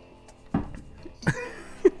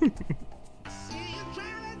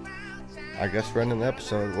 I guess we're ending the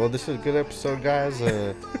episode. Well, this is a good episode, guys.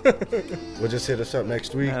 We'll just hit us up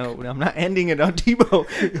next week. No, I'm not ending it on Tebow.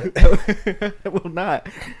 I will not.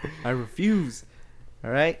 I refuse. All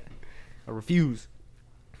right? I refuse.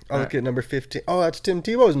 Oh, look at number 15. Oh, that's Tim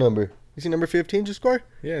Tebow's number. You see number 15 just score?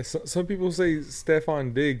 Yeah, some people say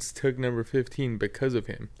Stephon Diggs took number 15 because of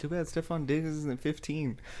him. Too bad Stephon Diggs isn't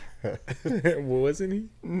 15. Wasn't he?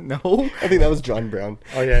 No. I think that was John Brown.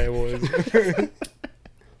 Oh yeah, it was.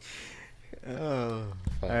 Oh.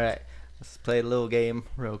 All right. Let's play a little game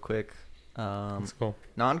real quick. Let's go.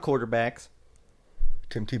 Non-quarterbacks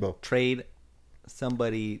Tim Tebow. trade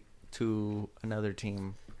somebody to another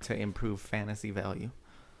team to improve fantasy value.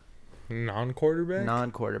 Non-quarterback?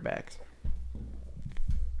 Non-quarterbacks.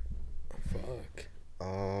 Fuck.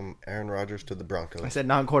 Aaron Rodgers to the Broncos. I said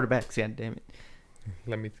non-quarterbacks. Yeah, damn it.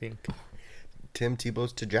 Let me think. Tim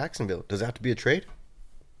Tebow's to Jacksonville. Does that have to be a trade?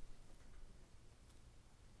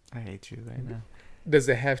 I hate you right now. Does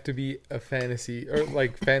it have to be a fantasy or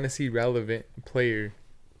like fantasy relevant player?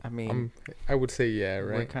 I mean, I would say yeah,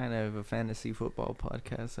 we're right? kind of a fantasy football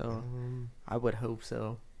podcast, so I would hope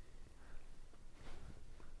so.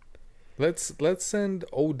 Let's send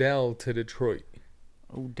Odell to Detroit.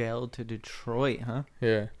 Odell to Detroit, huh?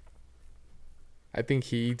 Yeah. I think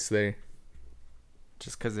he eats there.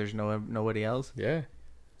 Just because there's nobody else? Yeah.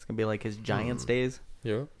 It's going to be like his Giants days?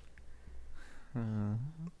 Yeah.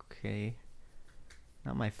 Okay.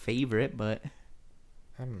 Not my favorite, but...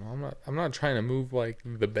 I don't know. I'm not trying to move like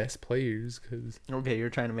the best players because Okay, you're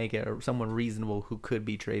trying to make it someone reasonable who could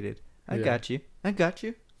be traded. I Yeah. got you. I got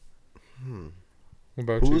you. what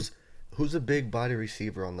about you? Who's a big body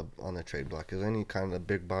receiver on the trade block? Is there any kind of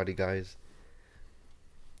big body guys?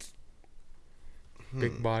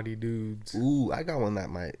 Big body dudes. Ooh, I got one that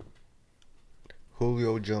might.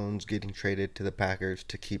 Julio Jones getting traded to the Packers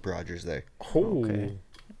to keep Rodgers there. Oh. Okay.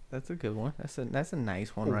 That's a good one. That's a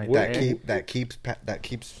nice one right What- there. That keeps that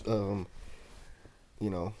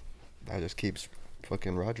just keeps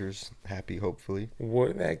fucking Rodgers happy. Hopefully,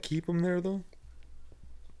 Would that keep him there though?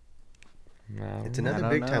 No. it's I another don't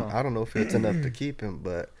big time. know. I don't know if it's enough to keep him,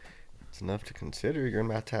 but it's enough to consider. You're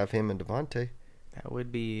gonna have to have him and Davante. That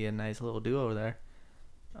would be a nice little duo there.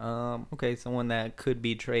 Okay, someone that could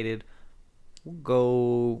be traded. We'll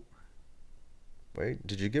go. Wait,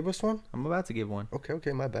 did you give us one? I'm about to give one.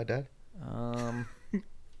 Okay, my bad, Dad.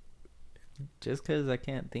 Just because I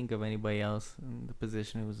can't think of anybody else in the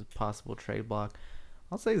position who was a possible trade block,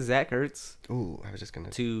 I'll say Zach Ertz Ooh, I was just gonna.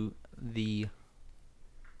 to the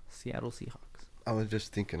Seattle Seahawks. I was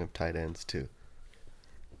just thinking of tight ends too.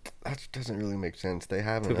 That doesn't really make sense. They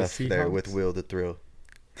have To the enough there with Seahawks? Will the Thrill.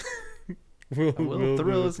 Will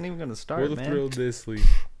Thrill isn't even going to start, Will man. Thrill Disley.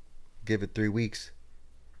 Give it 3 weeks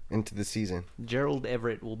into the season. Gerald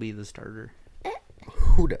Everett will be the starter.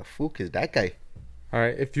 Who the fuck is that guy? All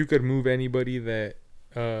right, if you could move anybody that,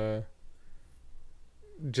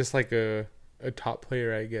 just like a top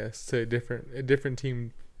player, I guess, to a different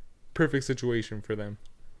team, perfect situation for them,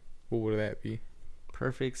 what would that be?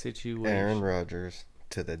 Perfect situation. Aaron Rodgers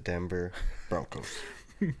to the Denver Broncos.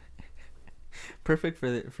 Perfect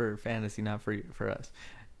for fantasy, not for us.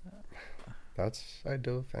 That's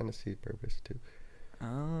ideal fantasy purpose too.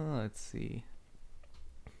 Let's see.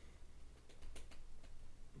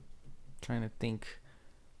 Trying to think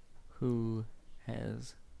who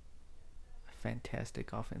has a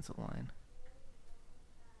fantastic offensive line.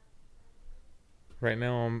 Right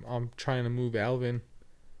now, I'm trying to move Alvin.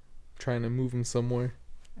 Trying to move him somewhere.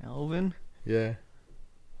 Alvin? Yeah.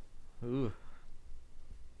 Ooh.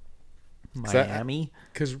 'Cause I- Miami?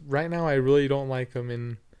 Because right now, I really don't like him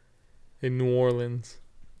in New Orleans.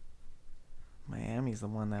 Miami's the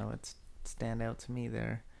one that would stand out to me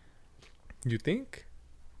there. You think?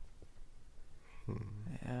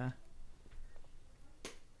 Yeah.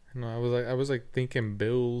 No, I was like thinking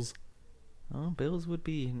Bills. Oh, Bills would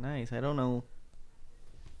be nice. I don't know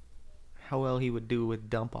how well he would do with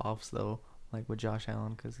dump offs though, like with Josh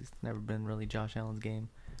Allen, because he's never been really Josh Allen's game.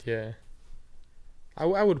 Yeah.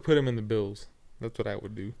 I would put him in the Bills. That's what I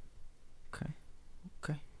would do. Okay.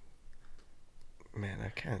 Man, I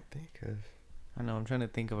can't think of. I know. I'm trying to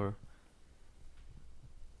think of a.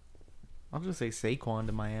 I'll just say Saquon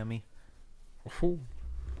to Miami. Ooh.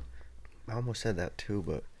 I almost said that too,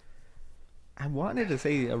 but I wanted to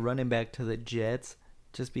say a running back to the Jets,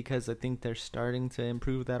 just because I think they're starting to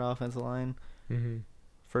improve that offensive line. Mm-hmm.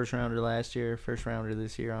 First rounder last year, first rounder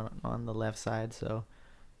this year on the left side. So,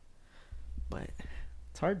 but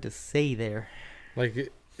it's hard to say there.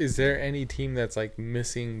 Like, is there any team that's like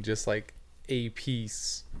missing just like a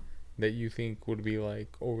piece that you think would be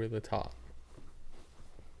like over the top?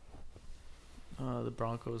 The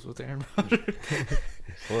Broncos with Aaron Rodgers.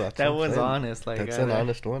 well, that's That what I'm one's saying. honest. Like That's an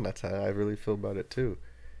honest one. That's how I really feel about it too.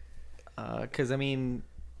 Because I mean,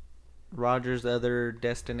 Rodgers' other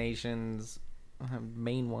destinations,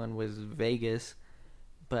 main one was Vegas,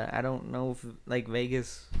 but I don't know if like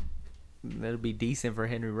Vegas, that'll be decent for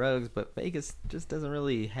Henry Ruggs, but Vegas just doesn't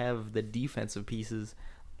really have the defensive pieces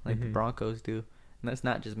like the Broncos do. And that's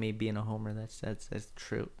not just me being a homer. That's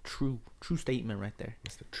true statement right there.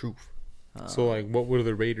 That's the truth. So like, what would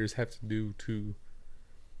the Raiders have to do to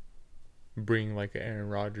bring like Aaron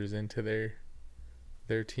Rodgers into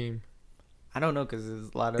their team? I don't know, because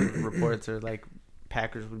a lot of reports are like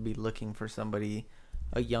Packers would be looking for somebody,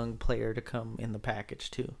 a young player to come in the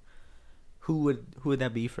package too. Who would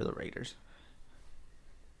that be for the Raiders?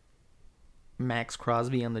 Max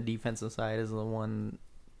Crosby on the defensive side is the one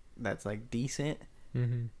that's like decent.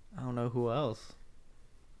 Mm-hmm. I don't know who else.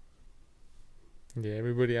 Yeah,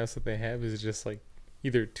 everybody else that they have is just like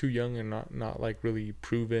either too young or not like really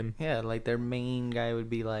proven. Yeah, like their main guy would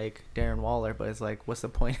be like Darren Waller, but it's like, what's the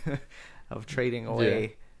point of trading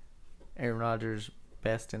away Aaron Rodgers'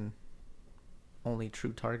 best and only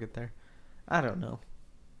true target there? I don't know.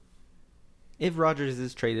 If Rodgers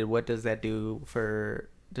is traded, what does that do for?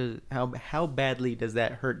 How badly does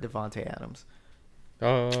that hurt Davante Adams?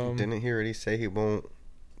 Didn't he already say he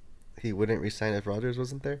wouldn't resign if Rodgers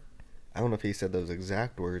wasn't there? I don't know if he said those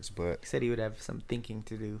exact words, but He said he would have some thinking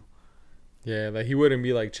to do. Yeah, like he wouldn't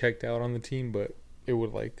be like checked out on the team, but it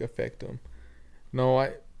would like affect him.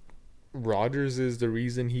 No, Rodgers is the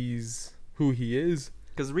reason he's who he is.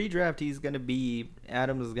 Because redraft,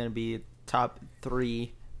 Adams is gonna be top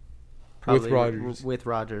 3, With Rodgers. With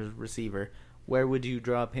Rodgers receiver. Where would you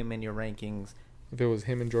drop him in your rankings? If it was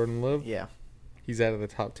him and Jordan Love, Yeah, he's out of the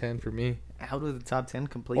top 10 for me. out of the top 10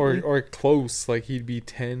 completely. Or close, like he'd be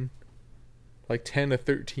 10, like 10 to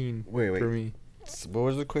 13 Wait. for me. What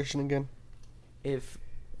was the question again? If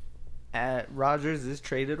Rodgers is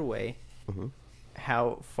traded away, Mm-hmm.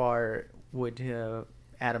 how far would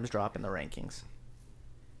Adams drop in the rankings?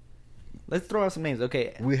 Let's throw out some names.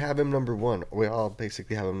 Okay, We have him number 1. We all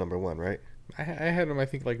basically have him number 1, right? I had him, I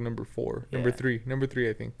think, like number 4, Yeah. number three,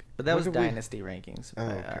 I think. but that What was did we- dynasty rankings. Oh,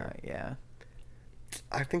 But, okay. yeah.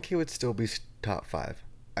 I think he would still be top 5.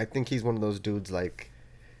 I think he's one of those dudes, like,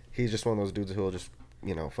 he's just one of those dudes who will just,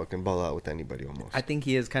 fucking ball out with anybody almost. I think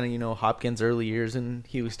he is kind of, Hopkins' early years in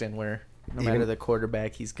Houston, where no matter the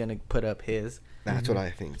quarterback, he's going to put up his. That's what I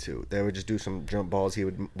think, too. They would just do some jump balls. He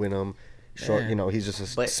would win them. Short, Yeah. He's just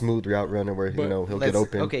a But- smooth route runner where, he'll get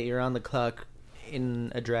open. Okay, you're on the clock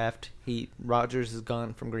in a draft. Rodgers is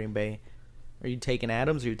gone from Green Bay. Are you taking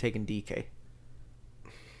Adams or are you taking DK?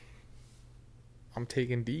 I'm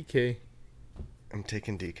taking DK. I'm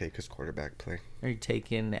taking DK because quarterback play. Are you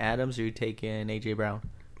taking Adams or are you taking A.J. Brown?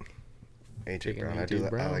 A.J. Taking Brown. A.J. I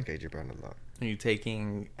Brown. like A.J. Brown a lot. Are you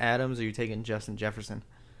taking Adams or are you taking Justin Jefferson?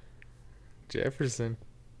 Jefferson.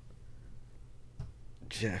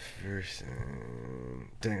 Jefferson.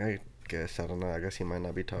 Dang, I don't know. I guess he might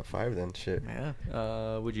not be top 5 then. Shit.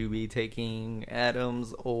 Yeah. Would you be taking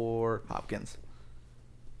Adams or Hopkins?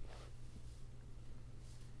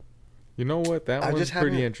 You know what? That I one's just pretty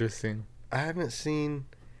haven't- interesting. I haven't seen.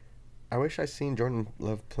 I wish I seen Jordan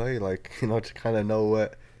Love play, like, to kind of know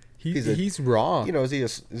what He's raw. You know, is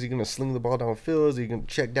he gonna sling the ball downfield? Is he gonna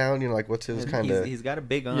check down? You know, like what's his kind of? He's got a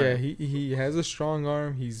big arm. Yeah, he has a strong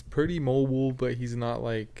arm. He's pretty mobile, but he's not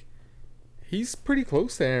like. He's pretty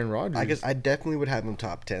close to Aaron Rodgers. I guess I definitely would have him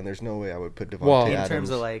top 10. There's no way I would put Davante Well, in Adams. terms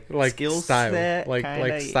of like skill style, set,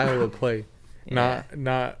 like style of play, Yeah.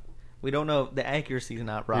 not. We don't know. The accuracy is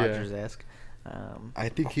not Rodgers-esque. I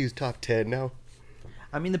think he's top 10 now.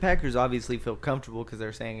 I mean, the Packers obviously feel comfortable because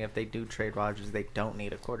they're saying if they do trade Rodgers, they don't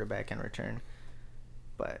need a quarterback in return.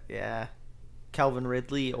 But yeah, Calvin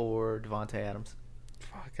Ridley or Davante Adams.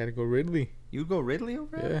 Fuck, gotta go Ridley. You go Ridley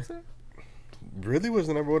over Adams? There? Ridley was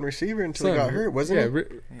the number one receiver until he got hurt, wasn't he?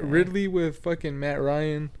 Ridley with fucking Matt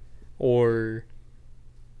Ryan or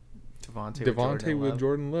Devontae with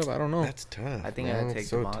Jordan Love. I don't know. That's tough. I think man. I'd take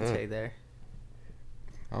So Devontae tough. there.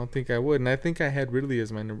 I don't think I would, and I think I had Ridley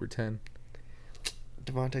as my number 10.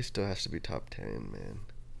 Devontae still has to be top 10, man.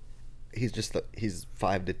 He's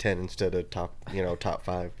 5 to 10 instead of top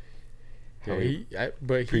 5. Yeah,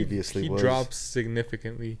 but previously he was. drops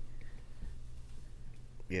significantly.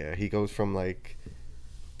 Yeah, he goes from like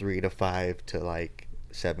 3 to 5 to like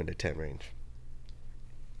 7 to 10 range.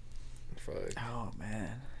 Fuck. Oh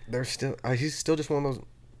man, he's still just one of those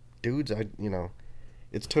dudes.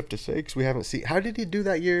 It's tough to say because we haven't seen. How did he do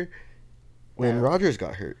that year when Rodgers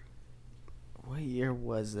got hurt? what year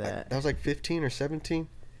was that? That was like 15 or 17.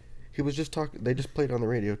 He was just talking. They just played on the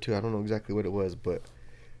radio too. I don't know exactly what it was, but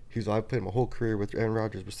he's. I played my whole career with Aaron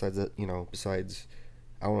Rodgers. Besides that, besides.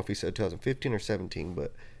 I don't know if he said 2015 or 17,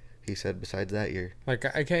 but he said besides that year. Like,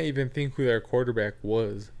 I can't even think who their quarterback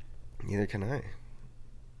was. Neither can I.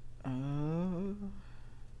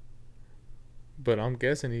 But I'm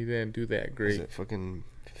guessing he didn't do that Is great. it fucking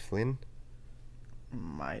Flynn?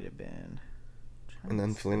 Might have been. And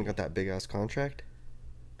then Flynn got that big ass contract.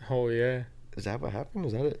 Oh, yeah. Is that what happened?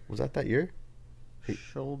 Was that it? Was that year?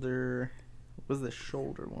 Shoulder. What was the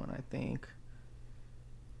shoulder one? I think.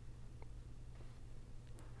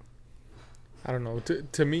 I don't know.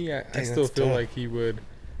 To me, I Dang, still that's feel tough. like he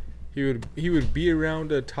would be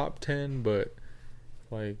around a top 10, but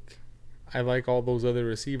like I like all those other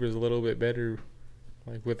receivers a little bit better,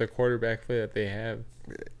 like with the quarterback play that they have.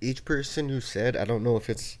 Each person who said, I don't know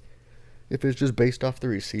if it's just based off the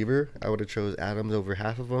receiver, I would have chose Adams over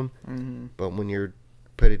half of them. Mm-hmm. But when you're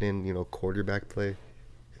putting in, quarterback play,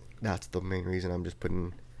 that's the main reason I'm just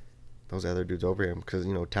putting those other dudes over him. Because,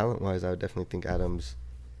 talent-wise, I would definitely think Adams,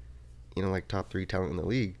 like top 3 talent in the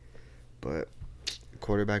league. But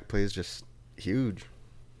quarterback play is just huge.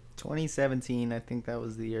 2017, I think that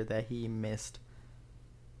was the year that he missed.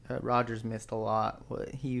 Rodgers missed a lot.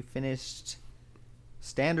 He finished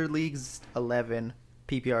standard leagues 11,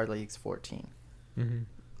 PPR leagues 14. Mm-hmm.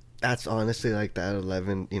 That's honestly like that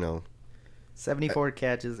 11, 74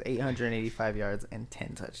 catches, 885 yards, and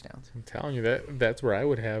 10 touchdowns. I'm telling you that's where I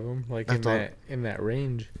would have him, like in that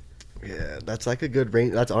range. Yeah, that's like a good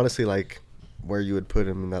range. That's honestly like where you would put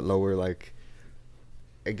him in that lower, like,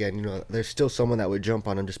 again, there's still someone that would jump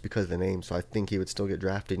on him just because of the name. So I think he would still get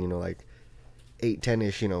drafted, like 8,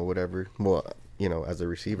 10-ish, whatever. Well, as a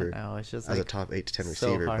receiver. No, it's just as like a top 8 to 10 so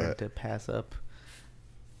receiver. hard But to pass up.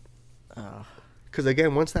 because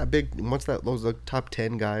again, once those top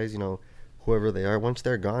 10 guys, whoever they are, once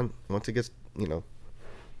they're gone, once it gets, I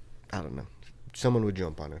don't know, someone would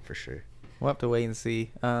jump on it for sure. We'll have to wait and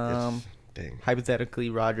see. Dang. Hypothetically,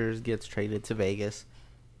 Rodgers gets traded to Vegas.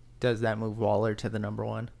 Does that move Waller to the number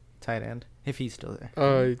 1 tight end if he's still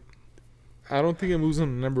there? I don't think it moves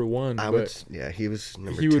him to number 1. He was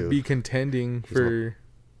number 2. He would be contending for.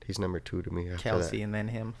 He's number 2 to me. After Kelsey that. and then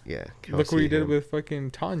him. Yeah. Look what he did him. with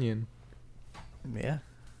fucking Tanyan. Yeah.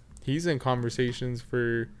 He's in conversations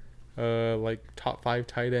for like top 5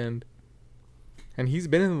 tight end. And he's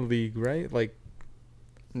been in the league, right? Like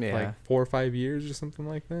 4 or 5 years or something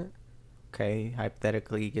like that. Okay,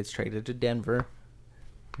 hypothetically, he gets traded to Denver.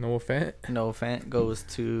 Noah Fant. Noah Fant goes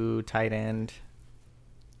to tight end.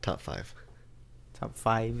 Top 5. Top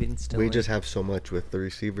 5 instantly. We just have so much with the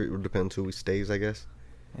receiver. It depends who stays, I guess.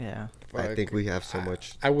 Yeah. I think we have so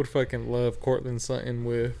much. I would fucking love Cortland Sutton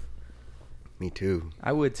with. Me too.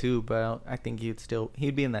 I would too, but I think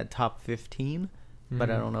he'd be in that top 15. But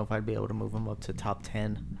I Mhm. don't know if I'd be able to move him up to top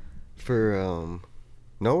 10. For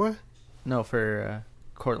Noah? No, for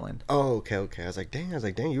Cortland. Oh, okay. I was like, dang,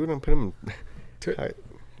 you wouldn't put him. To-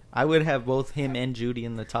 I would have both him and Judy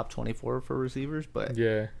in the top 24 for receivers, but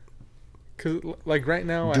Yeah. Because, like, right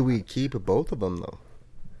now. Do we keep both of them, though?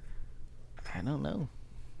 I don't know.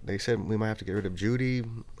 They said we might have to get rid of Judy.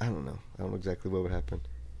 I don't know. I don't know exactly what would happen.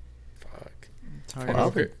 Fuck. It's hard.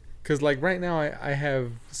 Well, Because, like, right now I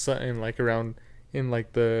have Sutton, like, around in,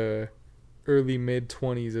 like, the early mid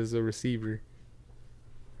 20s as a receiver.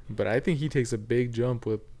 But I think he takes a big jump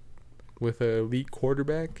with an elite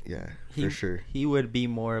quarterback. Yeah, He, for sure. He would be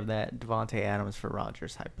more of that Davante Adams for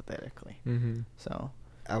Rodgers, hypothetically. Mm-hmm. So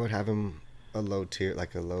I would have him a low tier,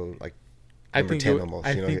 like I number think 10 almost.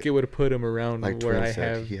 I think it would put him around like where Twin I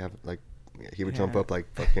said, have. he would jump Yeah. up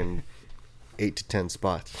like fucking 8 to 10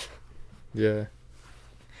 spots. Yeah.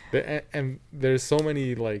 And there's so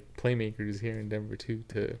many like playmakers here in Denver too.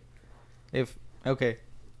 okay,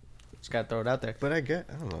 just gotta throw it out there. But I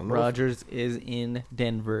don't know. Rodgers is in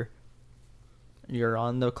Denver. You're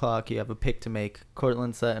on the clock. You have a pick to make: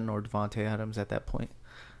 Cortland Sutton or Davante Adams. At that point,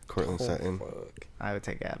 Cortland Sutton. Fuck. I would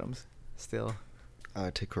take Adams. Still, I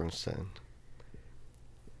would take Cortland Sutton.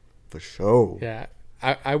 For sure. Yeah,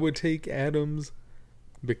 I would take Adams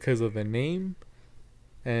because of the name,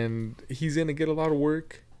 and he's gonna get a lot of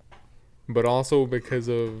work, but also because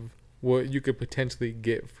of what you could potentially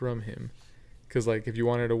get from him. Because like if you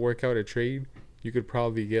wanted to work out a trade, you could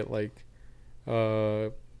probably get like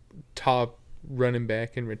top running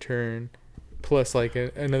back in return, plus like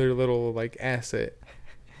another little like asset.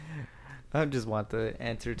 I just want the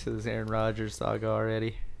answer to this Aaron Rodgers saga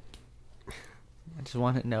already. I just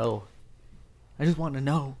want to know. I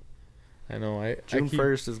know. June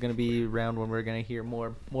 1st is going to be around when we're going to hear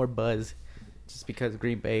more buzz, just because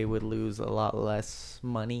Green Bay would lose a lot less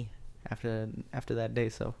money after that day.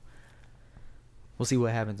 So we'll see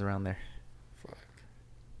what happens around there. Fuck.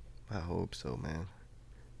 I hope so, man.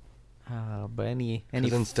 But any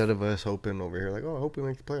Because instead of us hoping over here, like, oh, I hope we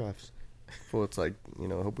make the playoffs. Well, it's like, I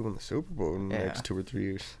hope we win the Super Bowl in the Yeah. next 2 or 3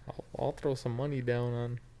 years. I'll throw some money down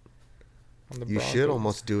on the You should Broncos.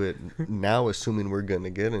 almost do it now, assuming we're going to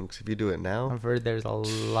get him. Because if you do it now, I've heard there's a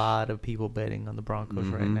lot of people betting on the Broncos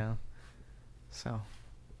right Mhm. now. So,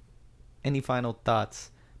 any final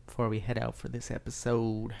thoughts before we head out for this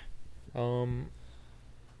episode?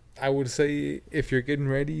 I would say if you're getting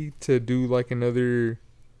ready to do like another,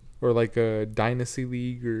 or like a dynasty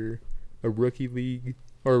league or a rookie league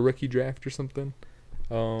or a rookie draft or something,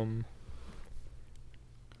 I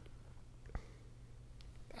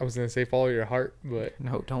was gonna say follow your heart, but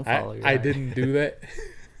No, don't follow your I heart. didn't do that.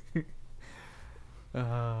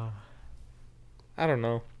 Uh, I don't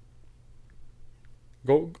know.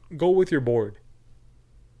 Go with your board.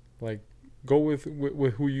 Like, go with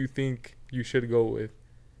who you think you should go with.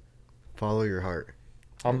 follow your heart.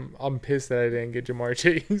 I'm pissed that I didn't get Jamar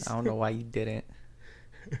Chase. I don't know why you didn't.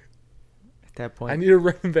 At that point, I need a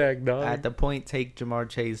running back, dog. at the point, take Jamar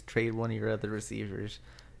Chase, trade one of your other receivers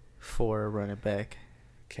for a running back.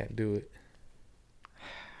 Can't do it.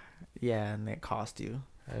 Yeah, and it cost you.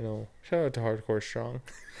 I know. Shout out to Hardcore Strong.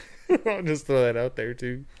 I'll just throw that out there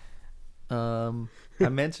too. I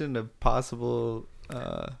mentioned a possible.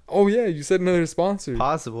 Oh yeah, you said another sponsor.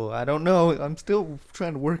 Possible. I don't know. I'm still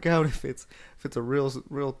trying to work out if it's a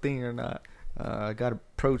real thing or not. I got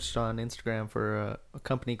approached on Instagram for a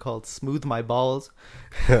company called Smooth My Balls,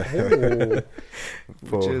 Oh.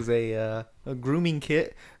 which is a grooming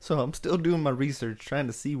kit. So I'm still doing my research, trying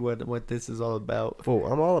to see what this is all about. Fool,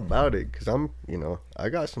 I'm all about it. Because I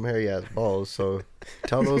got some hairy ass balls. So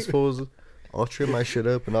tell those fools I'll trim my shit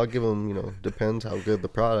up and I'll give them, depends how good the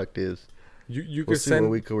product is. You We'll could see what send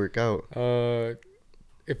we could work out.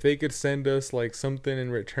 if they could send us like something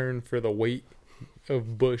in return for the weight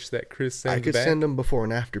of bush that Chris sends I could back. send them before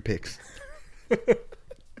and after pics.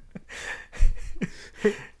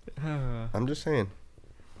 I'm just saying.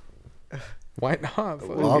 Why not? Fuck.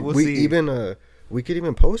 We'll we see. we could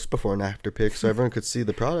even post before and after pics so everyone could see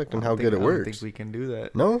the product and how good it I don't works. think we can do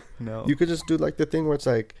that. No, No. you could just do like the thing where it's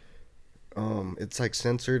like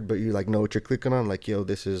censored, but you like know what you're clicking on. Like, yo,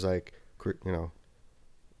 this is like,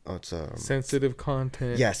 it's Sensitive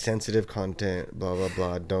content. yeah, sensitive content. Blah blah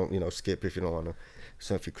blah. Don't skip if you don't want to.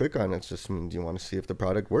 So if you click on it, it just means you want to see if the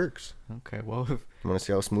product works. Okay. Well, You want to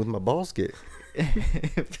see how smooth my balls get.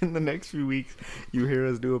 if in the next few weeks you hear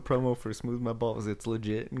us do a promo for Smooth My Balls, it's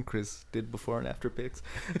legit, and Chris did before and after pics.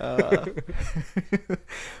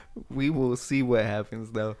 We will see what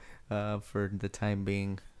happens, though. For the time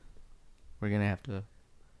being, we're gonna have to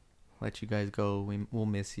let you guys go. We'll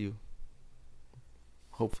miss you.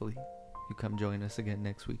 Hopefully, you come join us again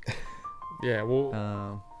next week. Yeah.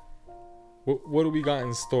 Well, what do we got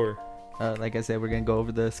in store? Like I said, we're gonna go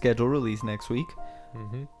over the schedule release next week.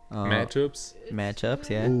 Mm-hmm. Uh, Matchups.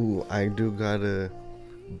 yeah. Ooh, I do gotta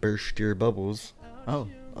burst your bubbles. Oh,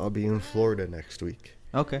 I'll be in Florida next week.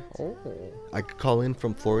 okay. Oh. I could call in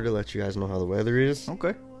from Florida, let you guys know how the weather is.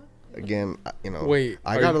 Okay. Again, Wait,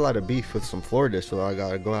 I got a lot of beef with some Florida, so I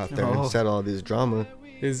gotta go out there Oh. and settle all this drama.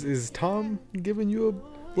 Is Tom giving you a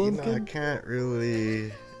I bumpkin? can't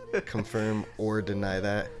really confirm or deny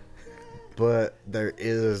that. But there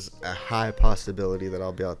is a high possibility that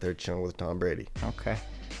I'll be out there chilling with Tom Brady. Okay.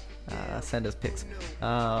 Send us pics.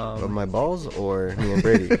 Of my balls or me and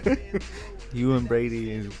Brady? You and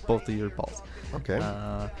Brady is both of your balls. Okay.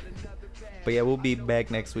 But yeah, we'll be back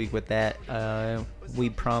next week with that. We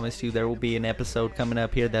promised you there will be an episode coming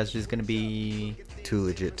up here that's just going to be Too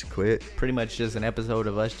legit to quit. pretty much just an episode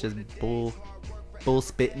of us just bull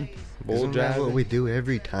spitting. Isn't that what we do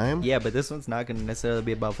every time? Yeah, but this one's not going to necessarily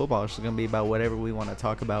be about football. It's going to be about whatever we want to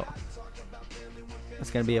talk about. It's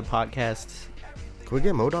going to be a podcast. Can we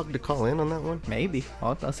get Modog to call in on that one? Maybe.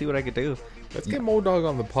 I'll see what I could do. Let's get Modog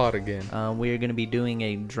on the pod again. We are going to be doing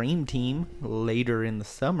a dream team later in the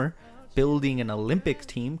summer, building an Olympics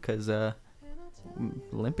team because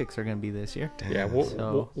Olympics are going to be this year. Yeah,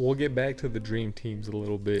 we'll get back to the dream teams a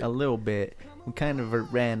little bit. A little bit. We kind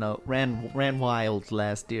of ran wild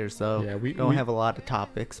last year, so Yeah, we don't have a lot of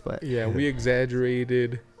topics, but Yeah, we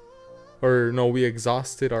exaggerated, or no, we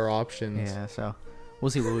exhausted our options. yeah, so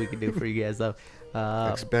we'll see what we can do for you guys though.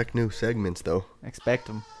 Expect new segments though. Expect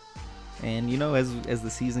them, and as the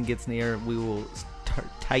season gets near, we will start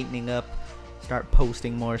tightening up, start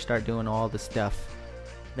posting more, start doing all the stuff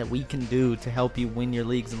that we can do to help you win your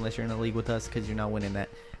leagues, unless you're in a league with us, because you're not winning that.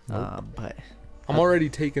 Nope. But I'm already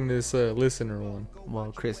taking this listener one.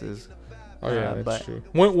 well, Chris is. Oh yeah, that's but- true.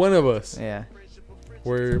 One of us. Yeah,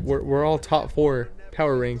 We're all top 4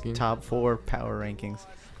 power ranking. top 4 power rankings.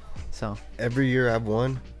 So Every year I've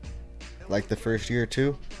won, like the first year or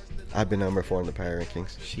two, I've been number 4 in the power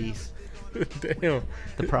rankings. jeez, Damn.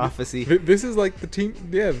 the prophecy. This is like the Tim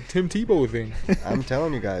Tebow thing. I'm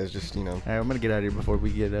telling you guys, just All right, I'm gonna get out of here before we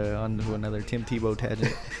get on to another Tim Tebow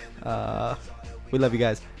tangent. We love you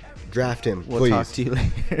guys. draft him, We'll please. talk to you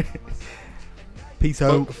later. Peace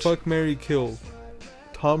out. Fuck, marry, kill.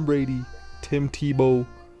 Tom Brady, Tim Tebow,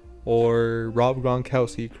 or Rob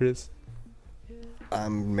Gronkowski, Chris.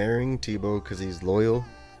 I'm marrying Tebow because he's loyal.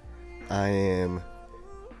 I am.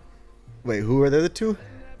 Wait, who are the other two?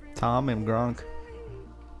 Tom and Gronk.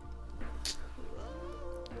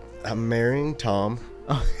 I'm marrying Tom.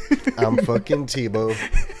 I'm fucking Tebow,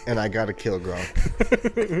 and I gotta kill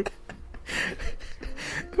Gronk.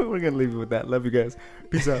 We're gonna leave it with that. Love you guys.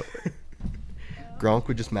 Peace out. Gronk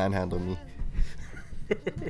would just manhandle me.